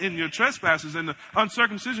dead in your trespasses and the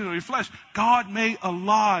uncircumcision of your flesh, God made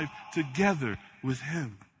alive together with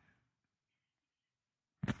him.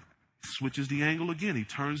 Switches the angle again. He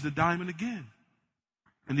turns the diamond again.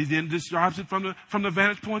 And he then describes it from the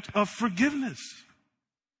vantage point of forgiveness.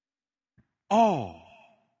 All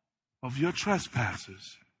of your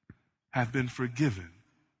trespasses have been forgiven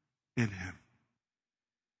in him.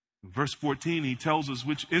 In verse 14, he tells us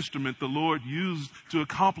which instrument the Lord used to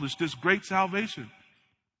accomplish this great salvation.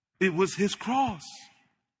 It was his cross.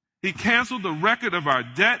 He canceled the record of our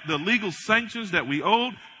debt, the legal sanctions that we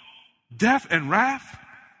owed, death and wrath,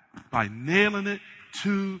 by nailing it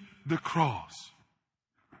to the cross.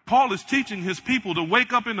 Paul is teaching his people to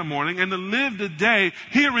wake up in the morning and to live the day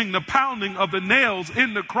hearing the pounding of the nails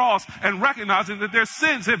in the cross and recognizing that their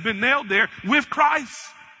sins have been nailed there with Christ.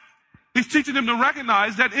 He's teaching them to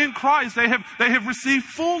recognize that in Christ they have received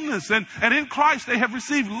fullness, and in Christ they have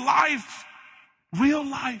received life, real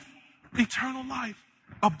life, eternal life,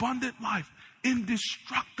 abundant life,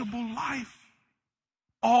 indestructible life.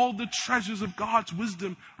 All the treasures of God's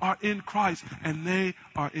wisdom are in Christ, and they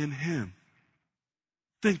are in him.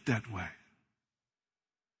 Think that way.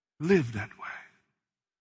 Live that way.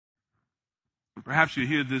 Perhaps you're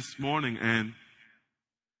here this morning and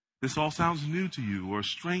this all sounds new to you or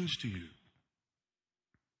strange to you.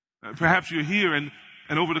 Perhaps you're here and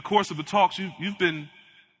over the course of the talks, you've been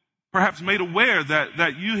perhaps made aware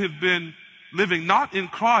that you have been living not in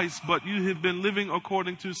Christ, but you have been living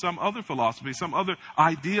according to some other philosophy, some other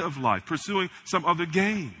idea of life, pursuing some other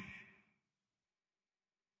gain.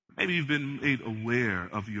 Maybe you've been made aware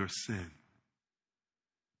of your sin.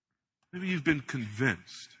 Maybe you've been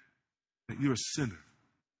convinced that you're a sinner.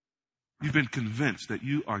 You've been convinced that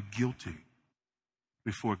you are guilty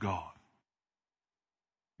before God.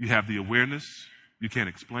 You have the awareness. You can't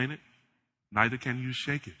explain it. Neither can you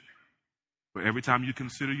shake it. But every time you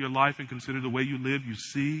consider your life and consider the way you live, you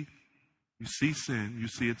see sin, you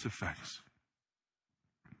see its effects.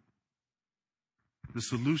 The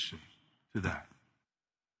solution to that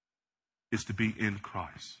is to be in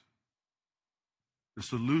Christ. The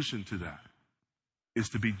solution to that is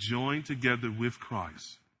to be joined together with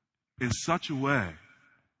Christ in such a way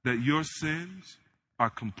that your sins are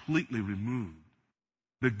completely removed.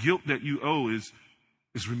 The guilt that you owe is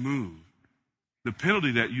removed. The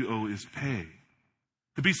penalty that you owe is paid.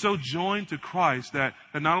 To be so joined to Christ that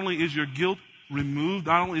not only is your guilt removed,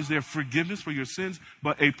 not only is there forgiveness for your sins,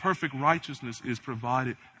 but a perfect righteousness is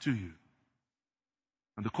provided to you.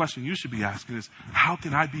 And the question you should be asking is, how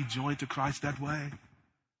can I be joined to Christ that way?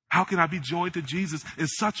 How can I be joined to Jesus in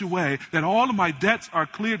such a way that all of my debts are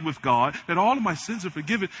cleared with God, that all of my sins are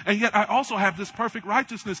forgiven, and yet I also have this perfect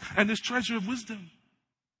righteousness and this treasure of wisdom?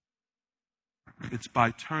 It's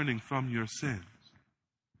by turning from your sins.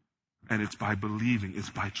 And it's by believing, it's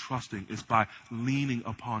by trusting, it's by leaning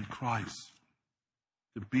upon Christ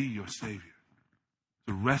to be your Savior,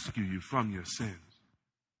 to rescue you from your sins,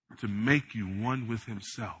 to make you one with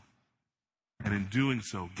himself, and in doing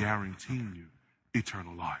so, guaranteeing you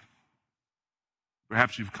eternal life.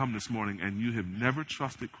 Perhaps you've come this morning and you have never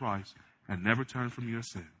trusted Christ and never turned from your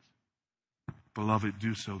sins. Beloved,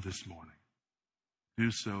 do so this morning.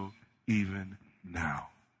 Do so even now.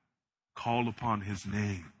 Call upon his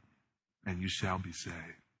name and you shall be saved.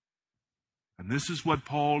 And this is what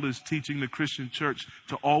Paul is teaching the Christian church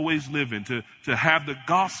to always live in, to have the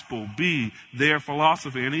gospel be their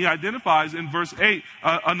philosophy. And he identifies in verse 8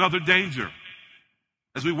 another danger.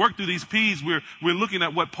 As we work through these P's, we're looking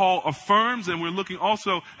at what Paul affirms, and we're looking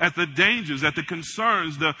also at the dangers, at the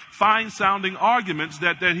concerns, the fine-sounding arguments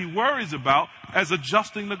that he worries about as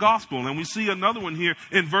adjusting the gospel. And we see another one here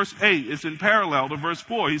in verse 8. It's in parallel to verse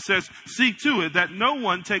 4. He says, "See to it that no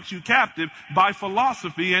one takes you captive by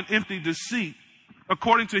philosophy and empty deceit,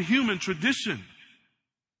 according to human tradition,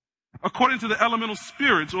 according to the elemental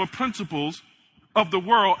spirits or principles of the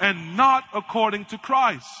world, and not according to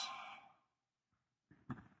Christ."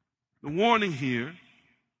 The warning here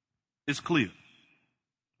is clear.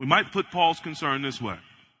 We might put Paul's concern this way.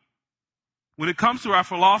 When it comes to our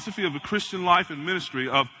philosophy of a Christian life and ministry,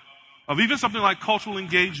 of even something like cultural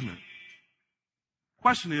engagement, the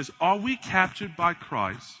question is, are we captured by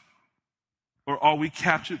Christ or are we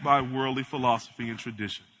captured by worldly philosophy and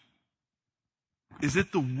tradition? Is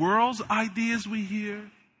it the world's ideas we hear,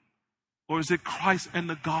 or is it Christ and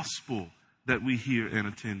the gospel that we hear and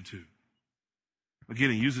attend to?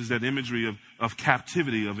 Again, he uses that imagery of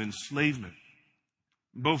captivity, of enslavement.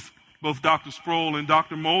 Both Dr. Sproul and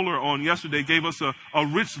Dr. Moeller on yesterday gave us a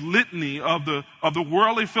rich litany of the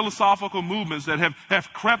worldly philosophical movements that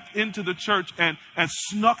have crept into the church and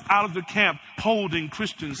snuck out of the camp, holding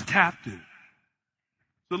Christians captive.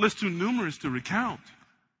 The list too numerous to recount.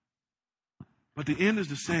 But the end is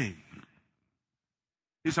the same.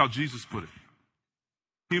 Here's how Jesus put it.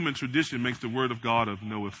 Human tradition makes the word of God of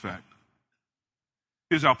no effect.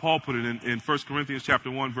 Here's how Paul put it in 1 Corinthians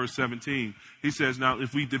chapter 1, verse 17. He says, "Now,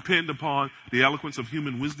 if we depend upon the eloquence of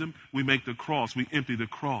human wisdom, we make the cross, we empty the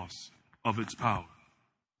cross of its power."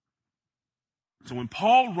 So when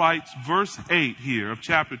Paul writes verse 8 here of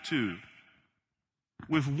chapter 2,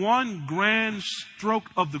 with one grand stroke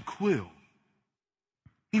of the quill,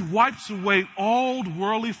 he wipes away all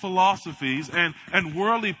worldly philosophies and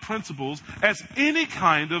worldly principles as any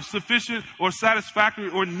kind of sufficient or satisfactory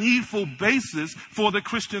or needful basis for the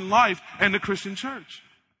Christian life and the Christian church.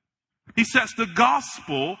 He sets the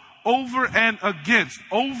gospel over and against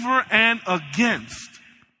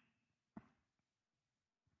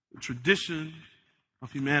the tradition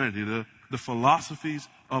of humanity, the philosophies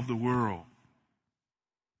of the world.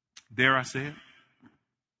 Dare I say it?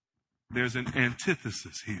 There's an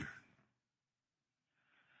antithesis here.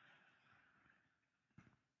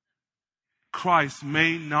 Christ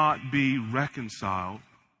may not be reconciled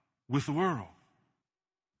with the world.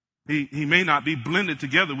 He may not be blended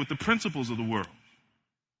together with the principles of the world.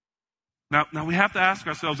 Now we have to ask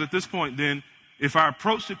ourselves at this point then, if our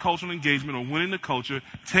approach to cultural engagement or winning the culture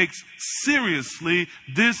takes seriously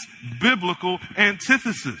this biblical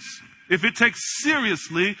antithesis. If it takes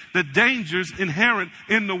seriously the dangers inherent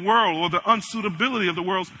in the world or the unsuitability of the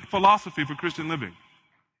world's philosophy for Christian living.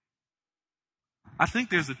 I think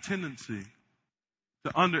there's a tendency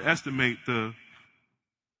to underestimate the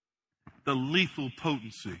lethal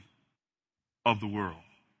potency of the world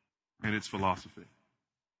and its philosophy.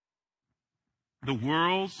 The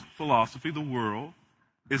world's philosophy, the world,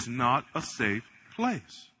 is not a safe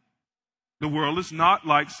place. The world is not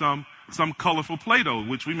like some colorful Play-Doh,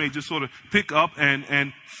 which we may just sort of pick up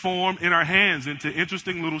and form in our hands into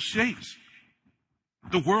interesting little shapes.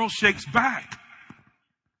 The world shakes back.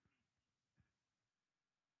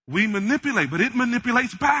 We manipulate, but it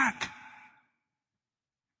manipulates back.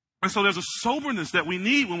 And so there's a soberness that we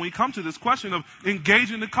need when we come to this question of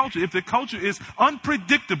engaging the culture. If the culture is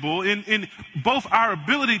unpredictable in both our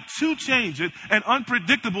ability to change it and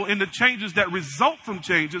unpredictable in the changes that result from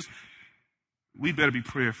changes, we better be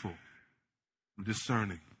prayerful and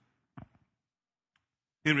discerning.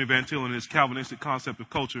 Henry Van Til, in his Calvinistic concept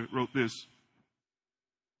of culture, wrote this: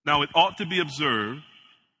 "Now it ought to be observed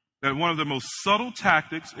that one of the most subtle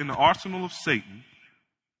tactics in the arsenal of Satan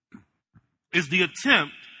is the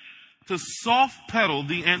attempt to soft pedal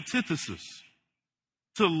the antithesis,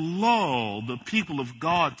 to lull the people of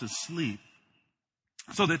God to sleep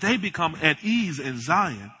so that they become at ease in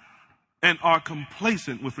Zion and are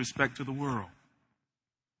complacent with respect to the world.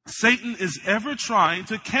 Satan is ever trying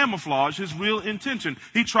to camouflage his real intention.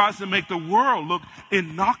 He tries to make the world look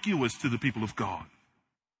innocuous to the people of God.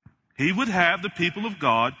 He would have the people of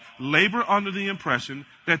God labor under the impression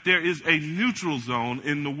that there is a neutral zone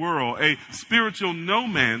in the world, a spiritual no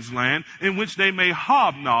man's land in which they may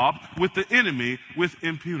hobnob with the enemy with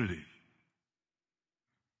impunity."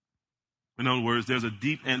 In other words, there's a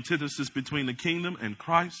deep antithesis between the kingdom and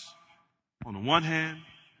Christ on the one hand,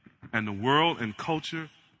 and the world and culture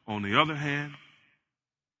on the other hand.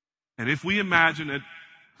 And if we imagine that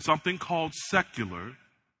something called secular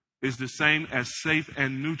is the same as safe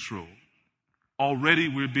and neutral, already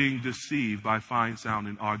we're being deceived by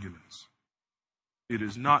fine-sounding arguments. It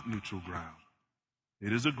is not neutral ground.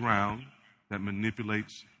 It is a ground that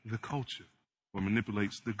manipulates the culture or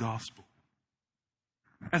manipulates the gospel.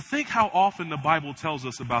 And think how often the Bible tells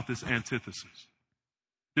us about this antithesis,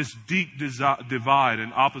 this deep divide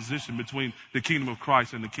and opposition between the kingdom of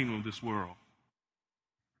Christ and the kingdom of this world.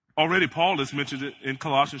 Already Paul has mentioned it in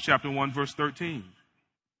Colossians chapter 1, verse 13.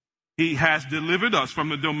 He has delivered us from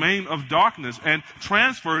the domain of darkness and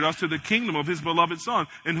transferred us to the kingdom of his beloved Son,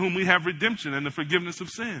 in whom we have redemption and the forgiveness of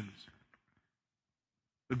sins.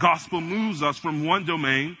 The gospel moves us from one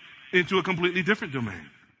domain into a completely different domain.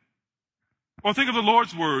 Or think of the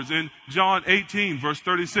Lord's words in John 18, verse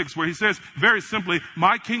 36, where he says very simply,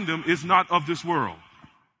 "My kingdom is not of this world.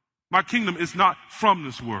 My kingdom is not from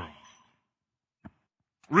this world."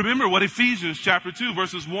 Remember what Ephesians chapter 2,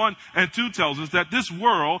 verses 1 and 2 tells us, that this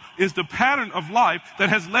world is the pattern of life that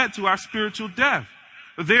has led to our spiritual death.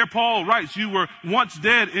 There Paul writes, "You were once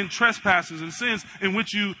dead in trespasses and sins in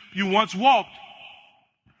which you once walked,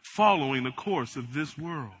 following the course of this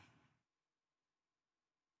world."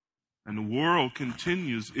 And the world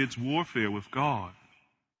continues its warfare with God.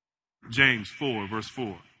 James 4, verse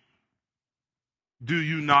 4. "Do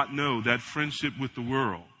you not know that friendship with the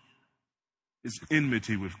world is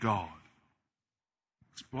enmity with God?"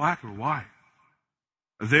 It's black or white.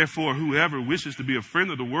 "Therefore, whoever wishes to be a friend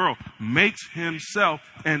of the world makes himself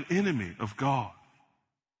an enemy of God."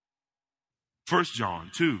 1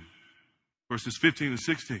 John 2, verses 15 and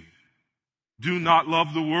 16. "Do not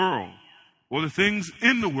love the world or the things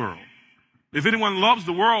in the world. If anyone loves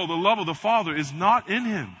the world, the love of the Father is not in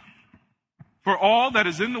him. For all that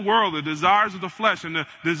is in the world, the desires of the flesh and the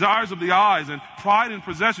desires of the eyes and pride in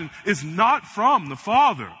possession, is not from the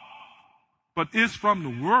Father, but is from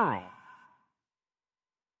the world,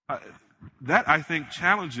 that, I think,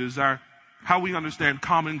 challenges how we understand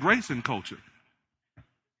common grace in culture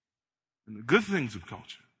and the good things of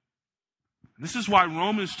culture. This is why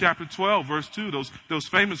Romans chapter 12, verse 2, those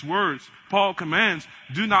famous words, Paul commands,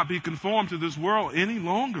 do not be conformed to this world any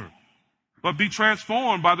longer, but be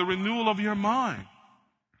transformed by the renewal of your mind,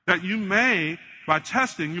 that you may, by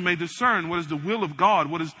testing, you may discern what is the will of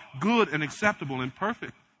God, what is good and acceptable and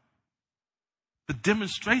perfect. The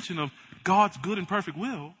demonstration of God's good and perfect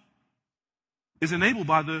will is enabled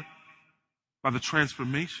by the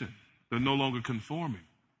transformation, the no longer conforming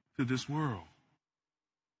to this world.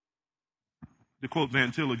 To quote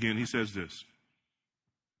Van Til again, he says this: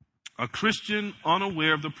 a Christian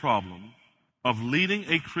unaware of the problem of leading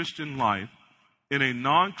a Christian life in a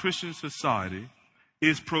non-Christian society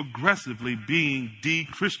is progressively being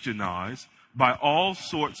de-Christianized by all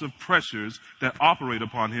sorts of pressures that operate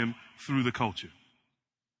upon him through the culture.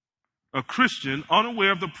 A Christian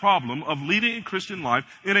unaware of the problem of leading a Christian life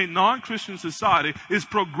in a non-Christian society is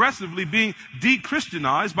progressively being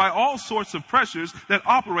de-Christianized by all sorts of pressures that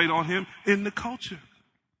operate on him in the culture.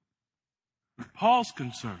 Paul's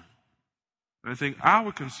concern, and I think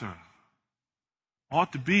our concern,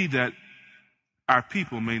 ought to be that our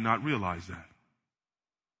people may not realize that.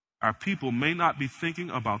 Our people may not be thinking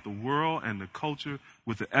about the world and the culture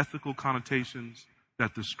with the ethical connotations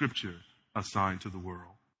that the Scripture assigned to the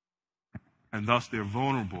world. And thus they're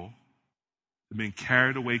vulnerable to being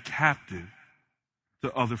carried away captive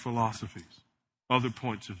to other philosophies, other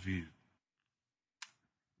points of view.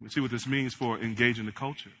 We see what this means for engaging the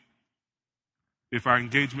culture. If our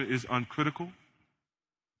engagement is uncritical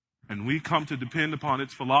and we come to depend upon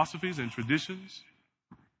its philosophies and traditions,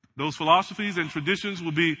 those philosophies and traditions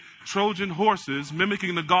will be Trojan horses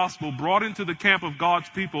mimicking the gospel brought into the camp of God's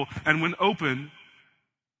people, and when open,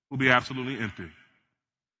 will be absolutely empty.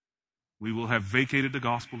 We will have vacated the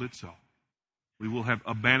gospel itself. We will have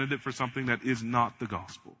abandoned it for something that is not the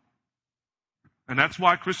gospel. And that's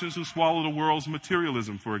why Christians who swallow the world's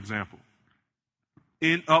materialism, for example,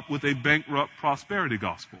 end up with a bankrupt prosperity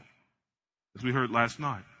gospel, as we heard last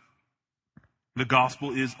night. The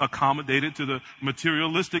gospel is accommodated to the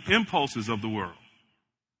materialistic impulses of the world.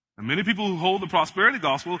 And many people who hold the prosperity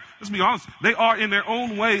gospel, let's be honest, they are in their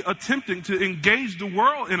own way attempting to engage the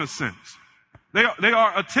world in a sense. They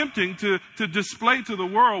are attempting to display to the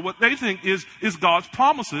world what they think is God's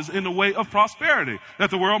promises in the way of prosperity, that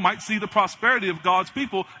the world might see the prosperity of God's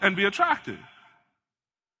people and be attracted.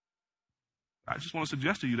 I just want to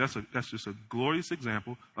suggest to you that's just a glorious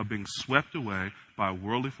example of being swept away by a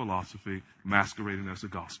worldly philosophy masquerading as the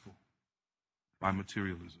gospel, by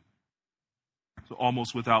materialism. So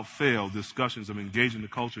almost without fail, discussions of engaging the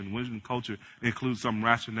culture and winning the culture include some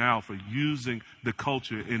rationale for using the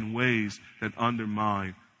culture in ways that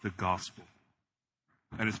undermine the gospel.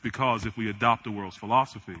 And it's because if we adopt the world's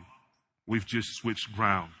philosophy, we've just switched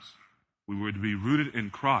grounds. We were to be rooted in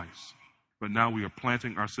Christ, but now we are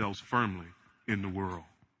planting ourselves firmly in the world.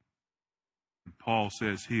 And Paul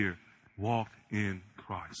says here, walk in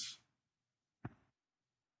Christ.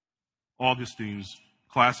 Augustine's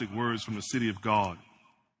classic words from the City of God.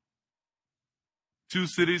 Two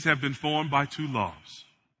cities have been formed by two loves.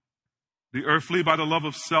 The earthly by the love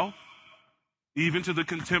of self, even to the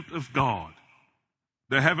contempt of God.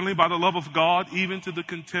 The heavenly by the love of God, even to the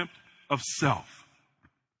contempt of self.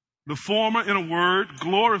 The former, in a word,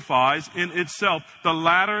 glorifies in itself, the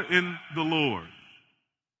latter in the Lord.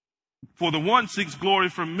 For the one seeks glory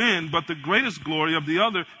from men, but the greatest glory of the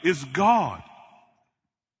other is God.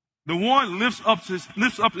 The one lifts up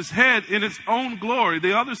his head in its own glory.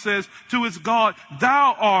 The other says to his God,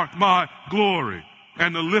 thou art my glory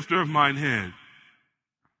and the lifter of mine head.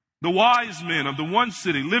 The wise men of the one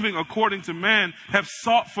city, living according to man, have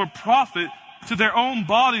sought for profit to their own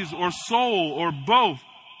bodies or soul or both.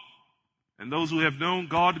 And those who have known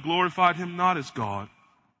God glorified him not as God.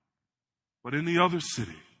 But in the other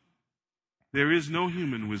city, there is no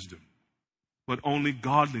human wisdom, but only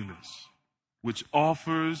godliness, which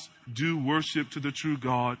offers due worship to the true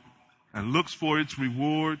God and looks for its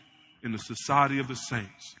reward in the society of the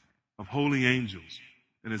saints, of holy angels,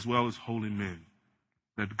 and as well as holy men,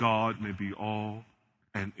 that God may be all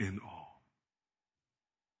and in all.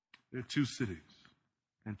 There are two cities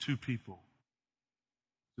and two people,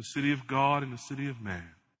 the city of God and the city of man.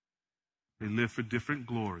 They live for different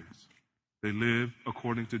glories. They live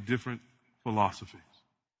according to different philosophies.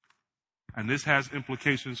 And this has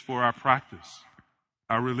implications for our practice,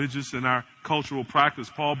 our religious and our cultural practice.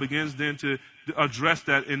 Paul begins then to address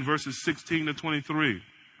that in verses 16 to 23,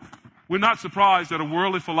 we're not surprised that a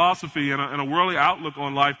worldly philosophy and a worldly outlook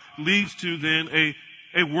on life leads to then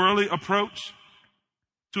a worldly approach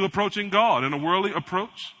to approaching God and a worldly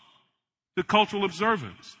approach to cultural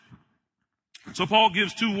observance. So Paul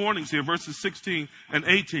gives two warnings here, verses 16 and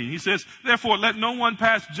 18. He says, therefore, let no one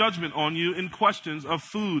pass judgment on you in questions of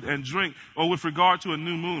food and drink or with regard to a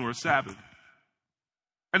new moon or a Sabbath.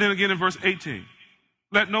 And then again in verse 18,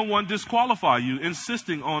 let no one disqualify you,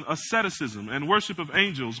 insisting on asceticism and worship of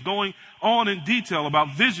angels, going on in detail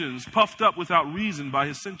about visions puffed up without reason by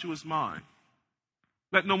his sensuous mind.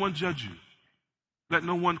 Let no one judge you. Let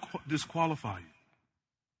no one disqualify you.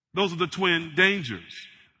 Those are the twin dangers.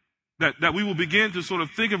 That we will begin to sort of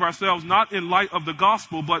think of ourselves not in light of the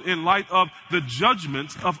gospel, but in light of the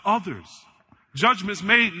judgments of others. Judgments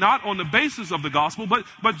made not on the basis of the gospel,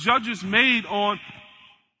 but judges made on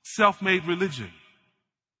self-made religion,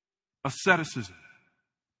 asceticism,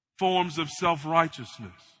 forms of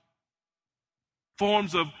self-righteousness,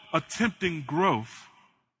 forms of attempting growth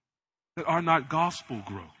that are not gospel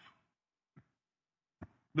growth.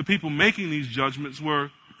 The people making these judgments were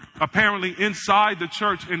apparently inside the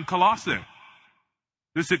church in Colossae.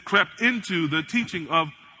 This had crept into the teaching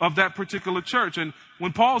of that particular church. And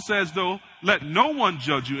when Paul says, though, let no one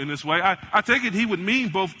judge you in this way, I take it he would mean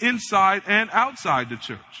both inside and outside the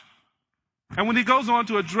church. And when he goes on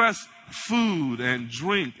to address food and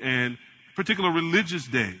drink and particular religious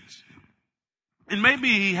days, and maybe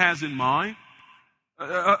he has in mind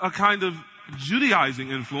a kind of Judaizing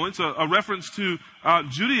influence, a reference to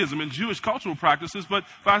Judaism and Jewish cultural practices, but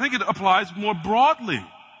I think it applies more broadly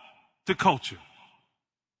to culture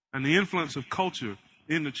and the influence of culture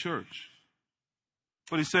in the church.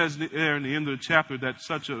 But he says there in the end of the chapter that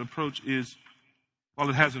such an approach is, while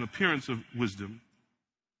it has an appearance of wisdom,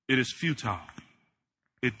 it is futile.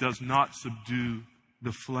 It does not subdue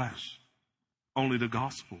the flesh. Only the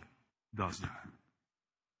gospel does that.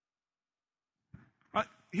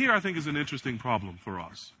 Here, I think, is an interesting problem for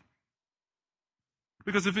us.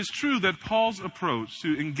 Because if it's true that Paul's approach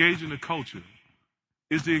to engage in the culture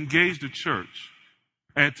is to engage the church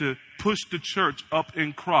and to push the church up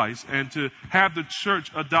in Christ and to have the church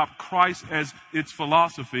adopt Christ as its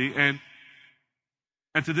philosophy and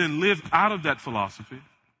to then live out of that philosophy,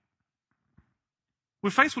 we're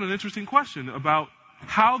faced with an interesting question about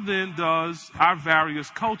how then does our various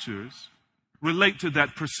cultures relate to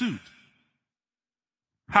that pursuit?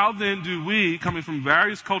 How then do we, coming from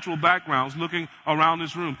various cultural backgrounds, looking around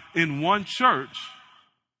this room, in one church,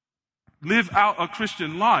 live out a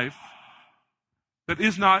Christian life that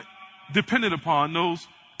is not dependent upon those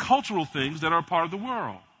cultural things that are part of the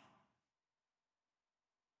world?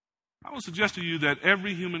 I would suggest to you that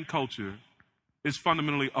every human culture is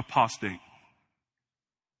fundamentally apostate.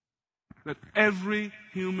 That every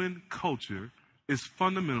human culture is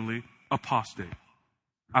fundamentally apostate.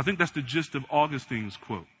 I think that's the gist of Augustine's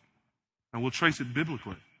quote. And we'll trace it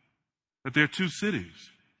biblically. That there are two cities.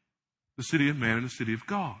 The city of man and the city of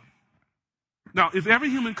God. Now, if every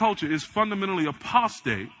human culture is fundamentally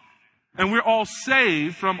apostate, and we're all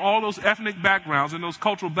saved from all those ethnic backgrounds and those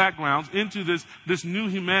cultural backgrounds into this new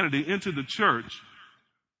humanity, into the church,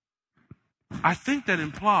 I think that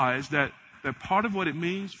implies that part of what it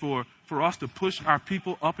means for us to push our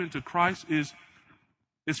people up into Christ is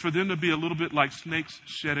for them to be a little bit like snakes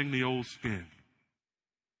shedding the old skin.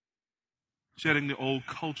 Shedding the old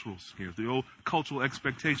cultural skins, the old cultural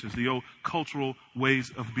expectations, the old cultural ways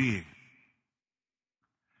of being.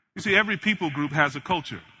 You see, every people group has a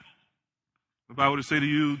culture. If I were to say to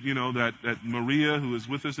you, that Maria, who is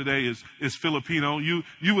with us today, is Filipino, you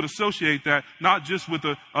would associate that not just with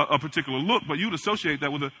a particular look, but you would associate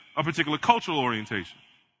that with a particular cultural orientation.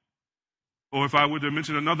 Or if I were to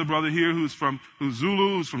mention another brother here who's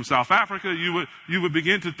Zulu, who's from South Africa, you would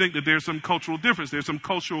begin to think that there's some cultural difference. There's some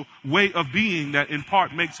cultural way of being that in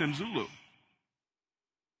part makes him Zulu.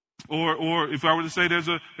 Or if I were to say there's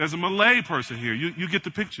a Malay person here, you get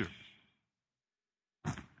the picture.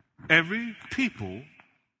 Every people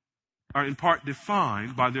are in part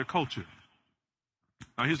defined by their culture.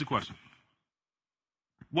 Now here's the question.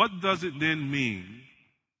 What does it then mean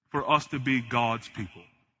for us to be God's people?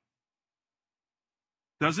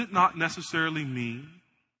 Does it not necessarily mean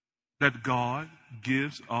that God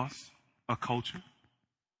gives us a culture?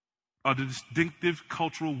 A distinctive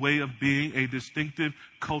cultural way of being, a distinctive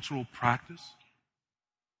cultural practice?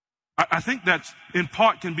 I think that's in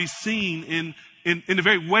part can be seen in the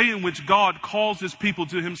very way in which God calls his people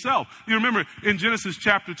to himself. You remember in Genesis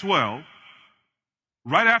chapter 12,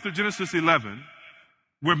 right after Genesis 11,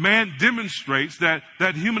 where man demonstrates that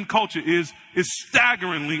human culture is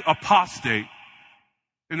staggeringly apostate.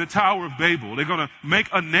 in the Tower of Babel. They're going to make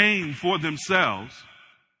a name for themselves.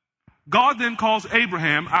 God then calls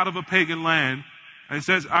Abraham out of a pagan land and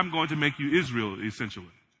says, I'm going to make you Israel, essentially.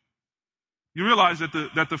 You realize that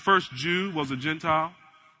the first Jew was a Gentile?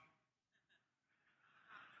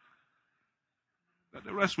 Let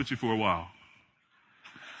that rest with you for a while.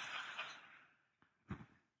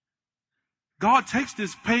 God takes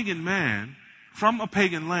this pagan man from a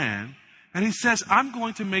pagan land, and he says, I'm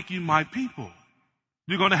going to make you my people.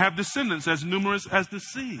 You're going to have descendants as numerous as the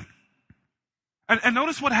sea. And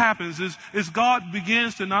notice what happens is God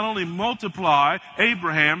begins to not only multiply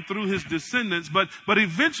Abraham through his descendants, but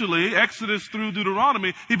eventually, Exodus through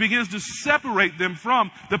Deuteronomy, he begins to separate them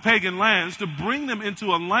from the pagan lands to bring them into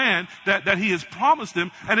a land that he has promised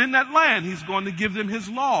them. And in that land, he's going to give them his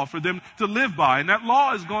law for them to live by. And that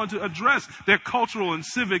law is going to address their cultural and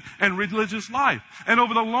civic and religious life. And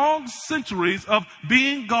over the long centuries of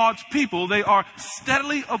being God's people, they are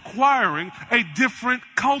steadily acquiring a different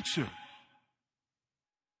culture.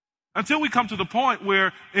 Until we come to the point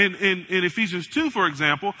where in Ephesians 2, for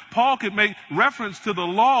example, Paul could make reference to the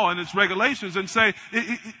law and its regulations and say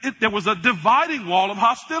there was a dividing wall of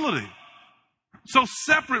hostility. So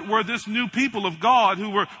separate were this new people of God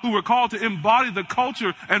who were called to embody the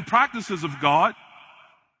culture and practices of God,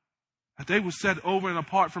 that they were set over and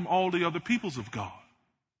apart from all the other peoples of God.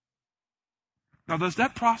 Now, does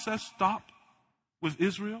that process stop with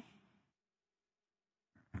Israel?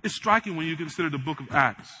 It's striking when you consider the book of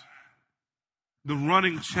Acts. The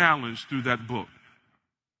running challenge through that book.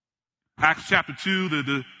 Acts chapter 2,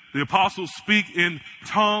 the apostles speak in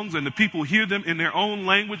tongues and the people hear them in their own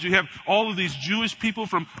language. You have all of these Jewish people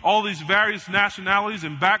from all these various nationalities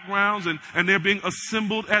and backgrounds, and they're being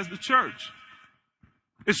assembled as the church.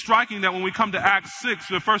 It's striking that when we come to Acts 6,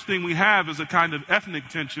 the first thing we have is a kind of ethnic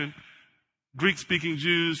tension. Greek-speaking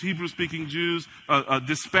Jews, Hebrew-speaking Jews, a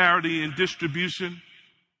disparity in distribution.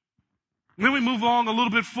 And then we move along a little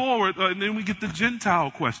bit forward, and then we get the Gentile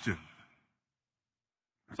question.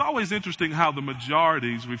 It's always interesting how the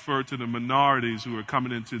majorities refer to the minorities who are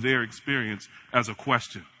coming into their experience as a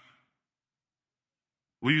question.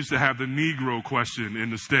 We used to have the Negro question in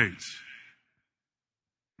the States.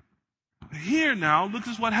 Here now, look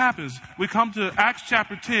at what happens. We come to Acts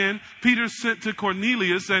chapter 10. Peter's sent to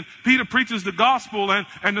Cornelius, and Peter preaches the gospel,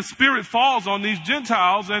 and the Spirit falls on these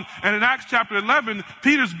Gentiles. And in Acts chapter 11,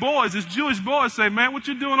 Peter's boys, his Jewish boys, say, man, what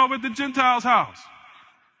you doing over at the Gentiles' house?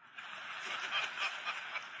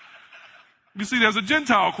 You see, there's a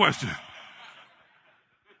Gentile question.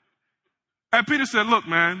 And Peter said, look,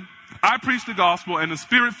 man, I preached the gospel and the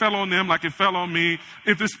Spirit fell on them like it fell on me.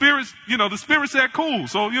 If the Spirit, the Spirit said cool.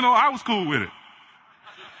 So, I was cool with it.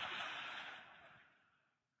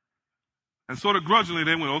 And sort of grudgingly,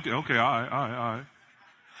 they went, okay, all right.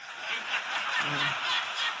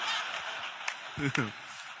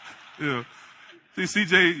 Yeah. See,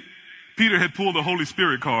 CJ, Peter had pulled the Holy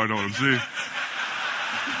Spirit card on him, see?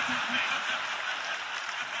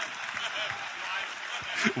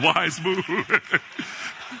 Wise move.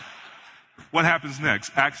 What happens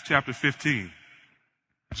next? Acts chapter 15.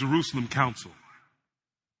 Jerusalem Council.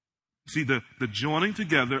 See, the joining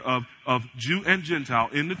together of Jew and Gentile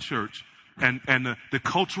in the church and the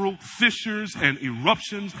cultural fissures and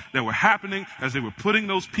eruptions that were happening as they were putting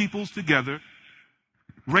those peoples together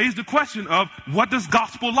raised the question of what does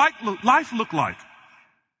gospel life look like?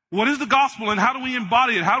 What is the gospel and how do we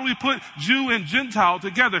embody it? How do we put Jew and Gentile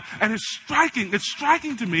together? And it's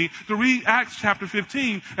striking to me to read Acts chapter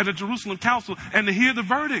 15 at the Jerusalem Council and to hear the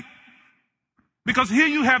verdict. Because here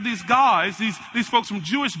you have these guys, these folks from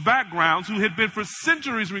Jewish backgrounds who had been for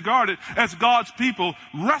centuries regarded as God's people,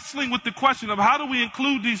 wrestling with the question of how do we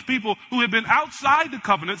include these people who had been outside the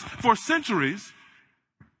covenants for centuries.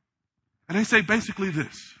 And they say basically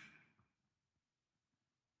this: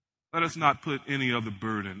 let us not put any other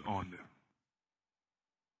burden on them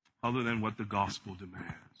other than what the gospel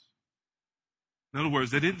demands. In other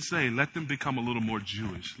words, they didn't say, let them become a little more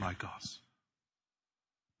Jewish like us.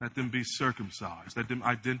 Let them be circumcised. Let them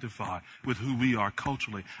identify with who we are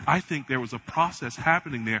culturally. I think there was a process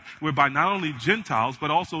happening there whereby not only Gentiles, but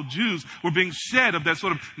also Jews were being shed of that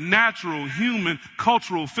sort of natural, human,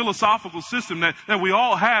 cultural, philosophical system that we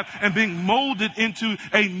all have and being molded into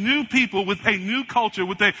a new people with a new culture,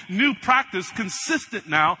 with a new practice consistent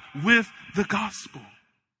now with the gospel.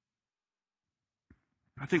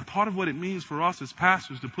 I think part of what it means for us as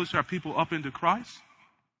pastors to push our people up into Christ,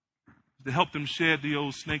 to help them shed the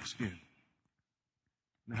old snakeskin,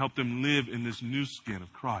 to help them live in this new skin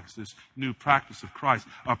of Christ, this new practice of Christ,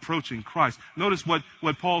 approaching Christ. Notice what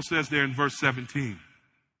Paul says there in verse 17.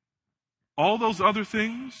 All those other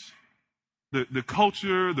things, the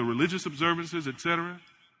culture, the religious observances, etc.,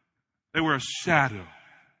 they were a shadow.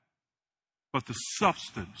 But the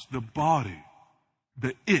substance, the body,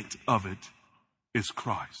 the it of it is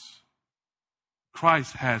Christ.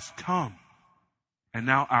 Christ has come, and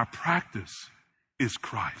now our practice is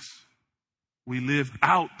Christ. We live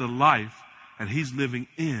out the life, and he's living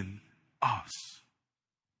in us.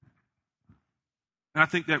 And I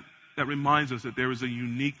think that reminds us that there is a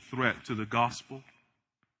unique threat to the gospel.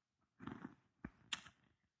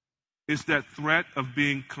 It's that threat of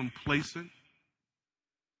being complacent,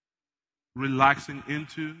 relaxing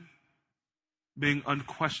into, being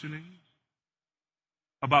unquestioning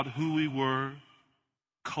about who we were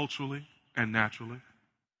culturally and naturally.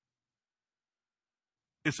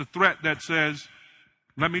 It's a threat that says,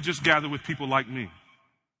 let me just gather with people like me.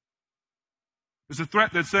 It's a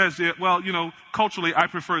threat that says, well, culturally I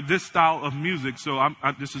prefer this style of music, so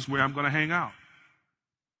this is where I'm going to hang out.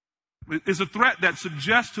 It's a threat that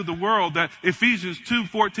suggests to the world that Ephesians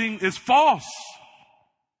 2:14 is false.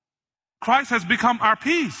 Christ has become our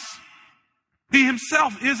peace. He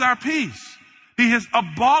himself is our peace. He has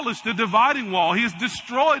abolished the dividing wall. He has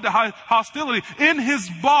destroyed the hostility in his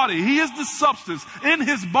body. He is the substance. In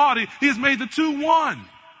his body, he has made the two one.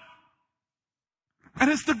 And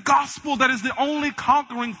it's the gospel that is the only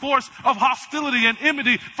conquering force of hostility and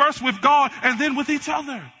enmity, first with God and then with each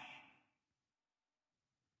other.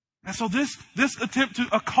 And so this attempt to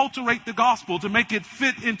acculturate the gospel, to make it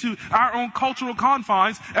fit into our own cultural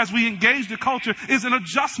confines as we engage the culture, is an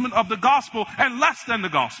adjustment of the gospel and less than the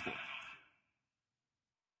gospel.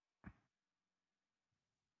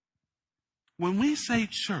 When we say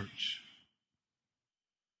church,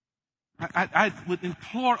 I would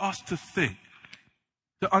implore us to think,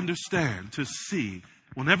 to understand, to see,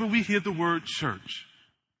 whenever we hear the word church,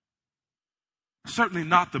 certainly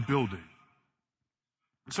not the building,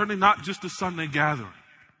 certainly not just the Sunday gathering.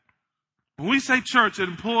 When we say church, it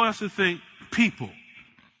implores us to think people.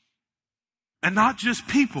 And not just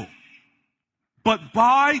people, but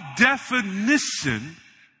by definition,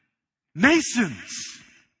 nations.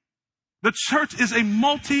 The church is a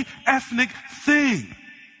multi-ethnic thing.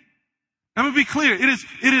 Let me be clear. It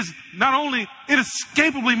is not only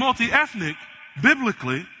inescapably multi-ethnic,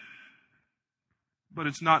 biblically, but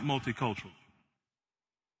it's not multicultural.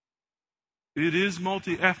 It is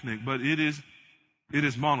multi-ethnic, but it is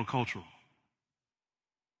monocultural.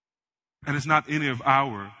 And it's not any of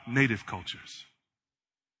our native cultures.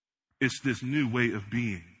 It's this new way of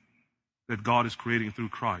being that God is creating through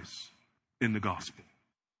Christ in the gospel.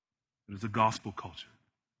 It is a gospel culture.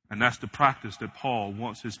 And that's the practice that Paul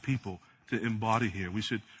wants his people to embody here. We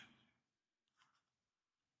should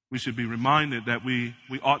be reminded that we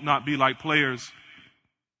ought not be like players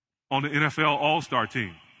on the NFL All-Star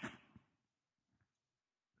team.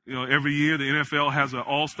 Every year the NFL has an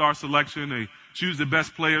all-star selection. They choose the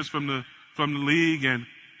best players from the league, and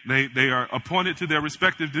they are appointed to their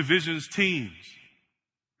respective divisions teams.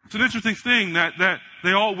 It's an interesting thing that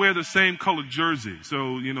they all wear the same colored jersey.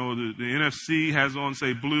 So, the NFC has on,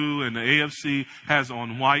 say, blue, and the AFC has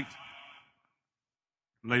on white.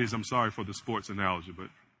 Ladies, I'm sorry for the sports analogy, but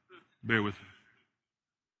bear with me.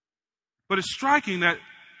 But it's striking that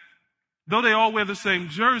though they all wear the same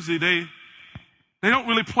jersey, they don't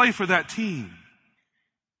really play for that team.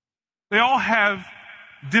 They all have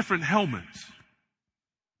different helmets.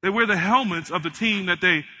 They wear the helmets of the team that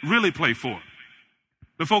they really play for.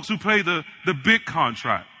 The folks who play the big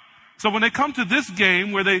contract. So when they come to this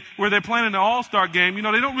game where they're playing in the All-Star game, they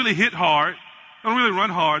don't really hit hard. They don't really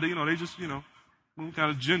run hard. They just, move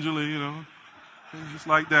kind of gingerly, just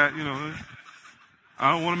like that,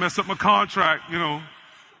 I don't want to mess up my contract, because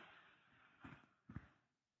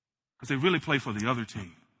they really play for the other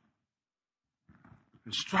team.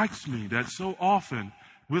 It strikes me that so often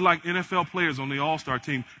we're like NFL players on the All-Star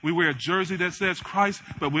team. We wear a jersey that says Christ,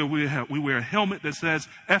 but we wear a helmet that says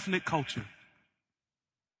ethnic culture.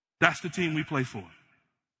 That's the team we play for.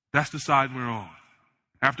 That's the side we're on.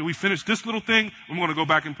 After we finish this little thing, I'm going to go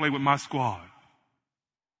back and play with my squad.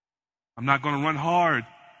 I'm not going to run hard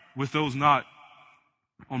with those not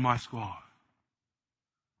on my squad.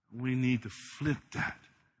 We need to flip that.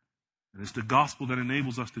 And it's the gospel that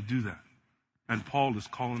enables us to do that. And Paul is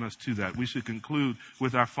calling us to that. We should conclude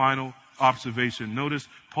with our final observation. Notice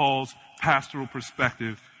Paul's pastoral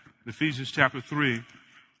perspective. Ephesians chapter 3,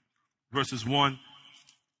 verses 1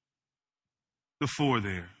 to 4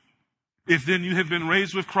 there. If then you have been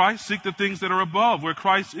raised with Christ, seek the things that are above, where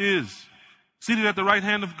Christ is, seated at the right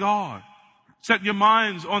hand of God. Set your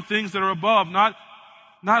minds on things that are above, not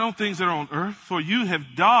on things that are on earth. For you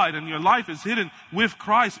have died, and your life is hidden with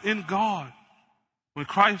Christ in God. When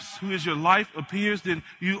Christ, who is your life, appears, then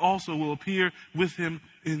you also will appear with him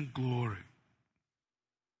in glory.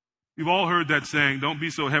 You've all heard that saying, don't be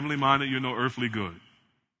so heavenly minded, you're no earthly good.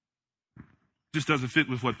 Just doesn't fit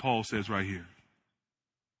with what Paul says right here.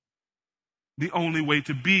 The only way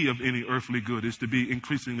to be of any earthly good is to be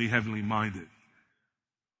increasingly heavenly minded.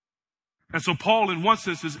 And so Paul, in one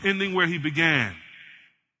sense, is ending where he began.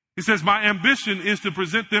 He says, my ambition is to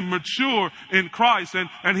present them mature in Christ.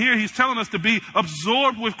 And here he's telling us to be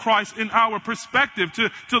absorbed with Christ in our perspective,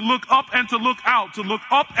 to look up and to look out, to look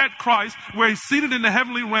up at Christ where he's seated in the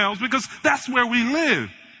heavenly realms, because that's where we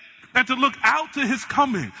live. And to look out to his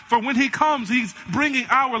coming. For when he comes, he's bringing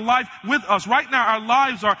our life with us. Right now, our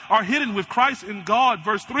lives are hidden with Christ in God,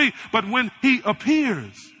 verse 3. But when he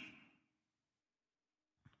appears,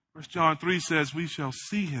 1 John 3 says, we shall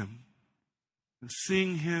see him, and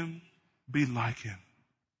seeing him, be like him.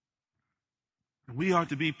 And we are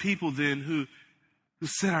to be people then who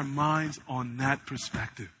set our minds on that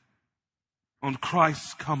perspective, on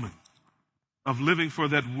Christ's coming, of living for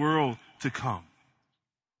that world to come.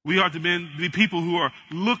 We are to be people who are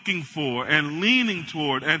looking for and leaning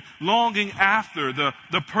toward and longing after the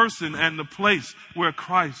person and the place where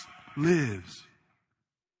Christ lives.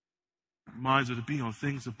 Our minds are to be on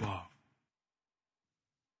things above.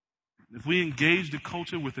 If we engage the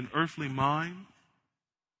culture with an earthly mind,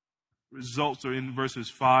 results are in verses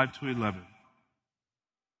 5 to 11.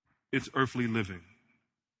 It's earthly living.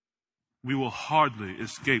 We will hardly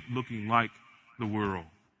escape looking like the world,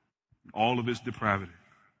 all of its depravity.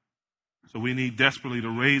 So we need desperately to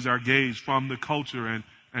raise our gaze from the culture and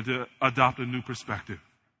to adopt a new perspective,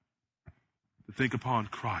 to think upon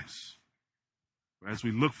Christ. As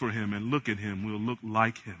we look for him and look at him, we'll look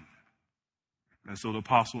like him. And so the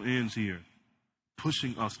apostle ends here,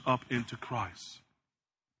 pushing us up into Christ.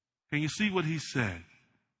 Can you see what he said?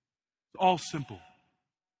 It's all simple.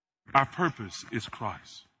 Our purpose is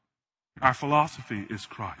Christ. Our philosophy is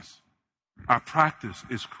Christ. Our practice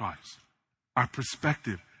is Christ. Our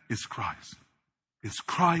perspective is Christ. It's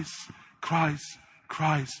Christ, Christ,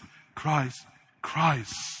 Christ, Christ,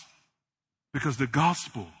 Christ. Because the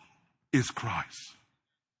gospel is Christ.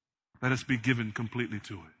 Let us be given completely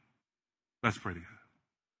to it. Let's pray together.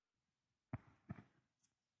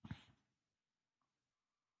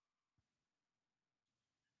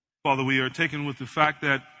 Father, we are taken with the fact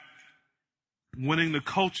that winning the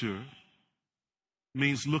culture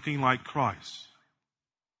means looking like Christ.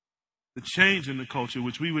 The change in the culture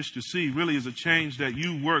which we wish to see really is a change that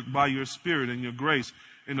you work by your Spirit and your grace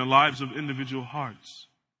in the lives of individual hearts.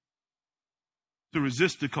 To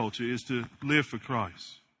resist the culture is to live for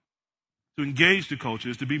Christ. To engage the culture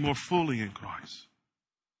is to be more fully in Christ.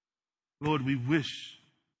 Lord, we wish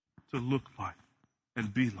to look like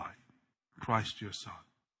and be like Christ your Son.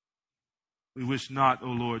 We wish not, O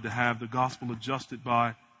Lord, to have the gospel adjusted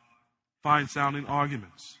by fine-sounding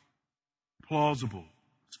arguments, plausible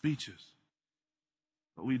speeches.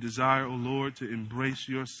 But we desire, O Lord, to embrace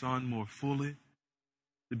your Son more fully,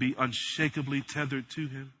 to be unshakably tethered to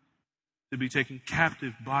him, to be taken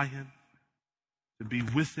captive by him, to be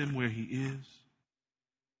with him where he is,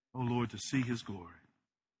 O Lord, to see his glory.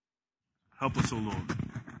 Help us, O Lord.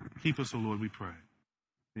 Keep us, O Lord, we pray.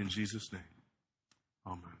 In Jesus' name,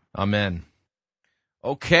 amen. Amen.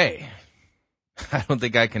 Okay. I don't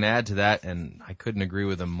think I can add to that, and I couldn't agree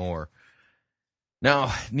with him more.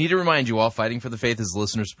 Now, need to remind you all, Fighting for the Faith is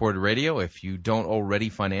listener-supported radio. If you don't already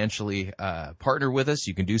financially partner with us,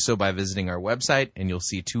 you can do so by visiting our website, and you'll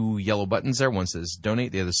see two yellow buttons there. One says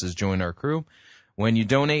donate, the other says join our crew. When you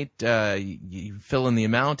donate, you fill in the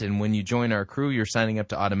amount, and when you join our crew, you're signing up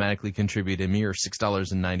to automatically contribute a mere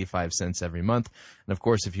 $6.95 every month. And, of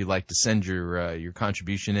course, if you'd like to send your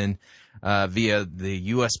contribution in via the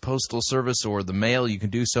U.S. Postal Service or the mail, you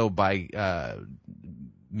can do so by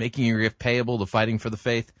making your gift payable to Fighting for the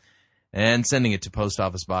Faith and sending it to Post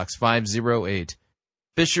Office Box 508,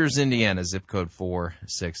 Fishers, Indiana, zip code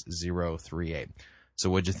 46038. So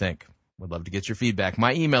what'd you think? Would love to get your feedback.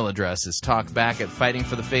 My email address is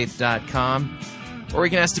talkback@fightingforthefaith.com. Or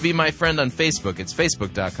you can ask to be my friend on Facebook. It's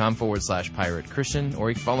facebook.com/Pirate Christian. Or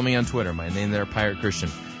you can follow me on Twitter. My name there, Pirate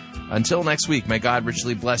Christian. Until next week, may God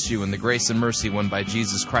richly bless you in the grace and mercy won by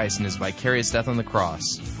Jesus Christ and his vicarious death on the cross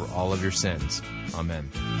for all of your sins. Amen.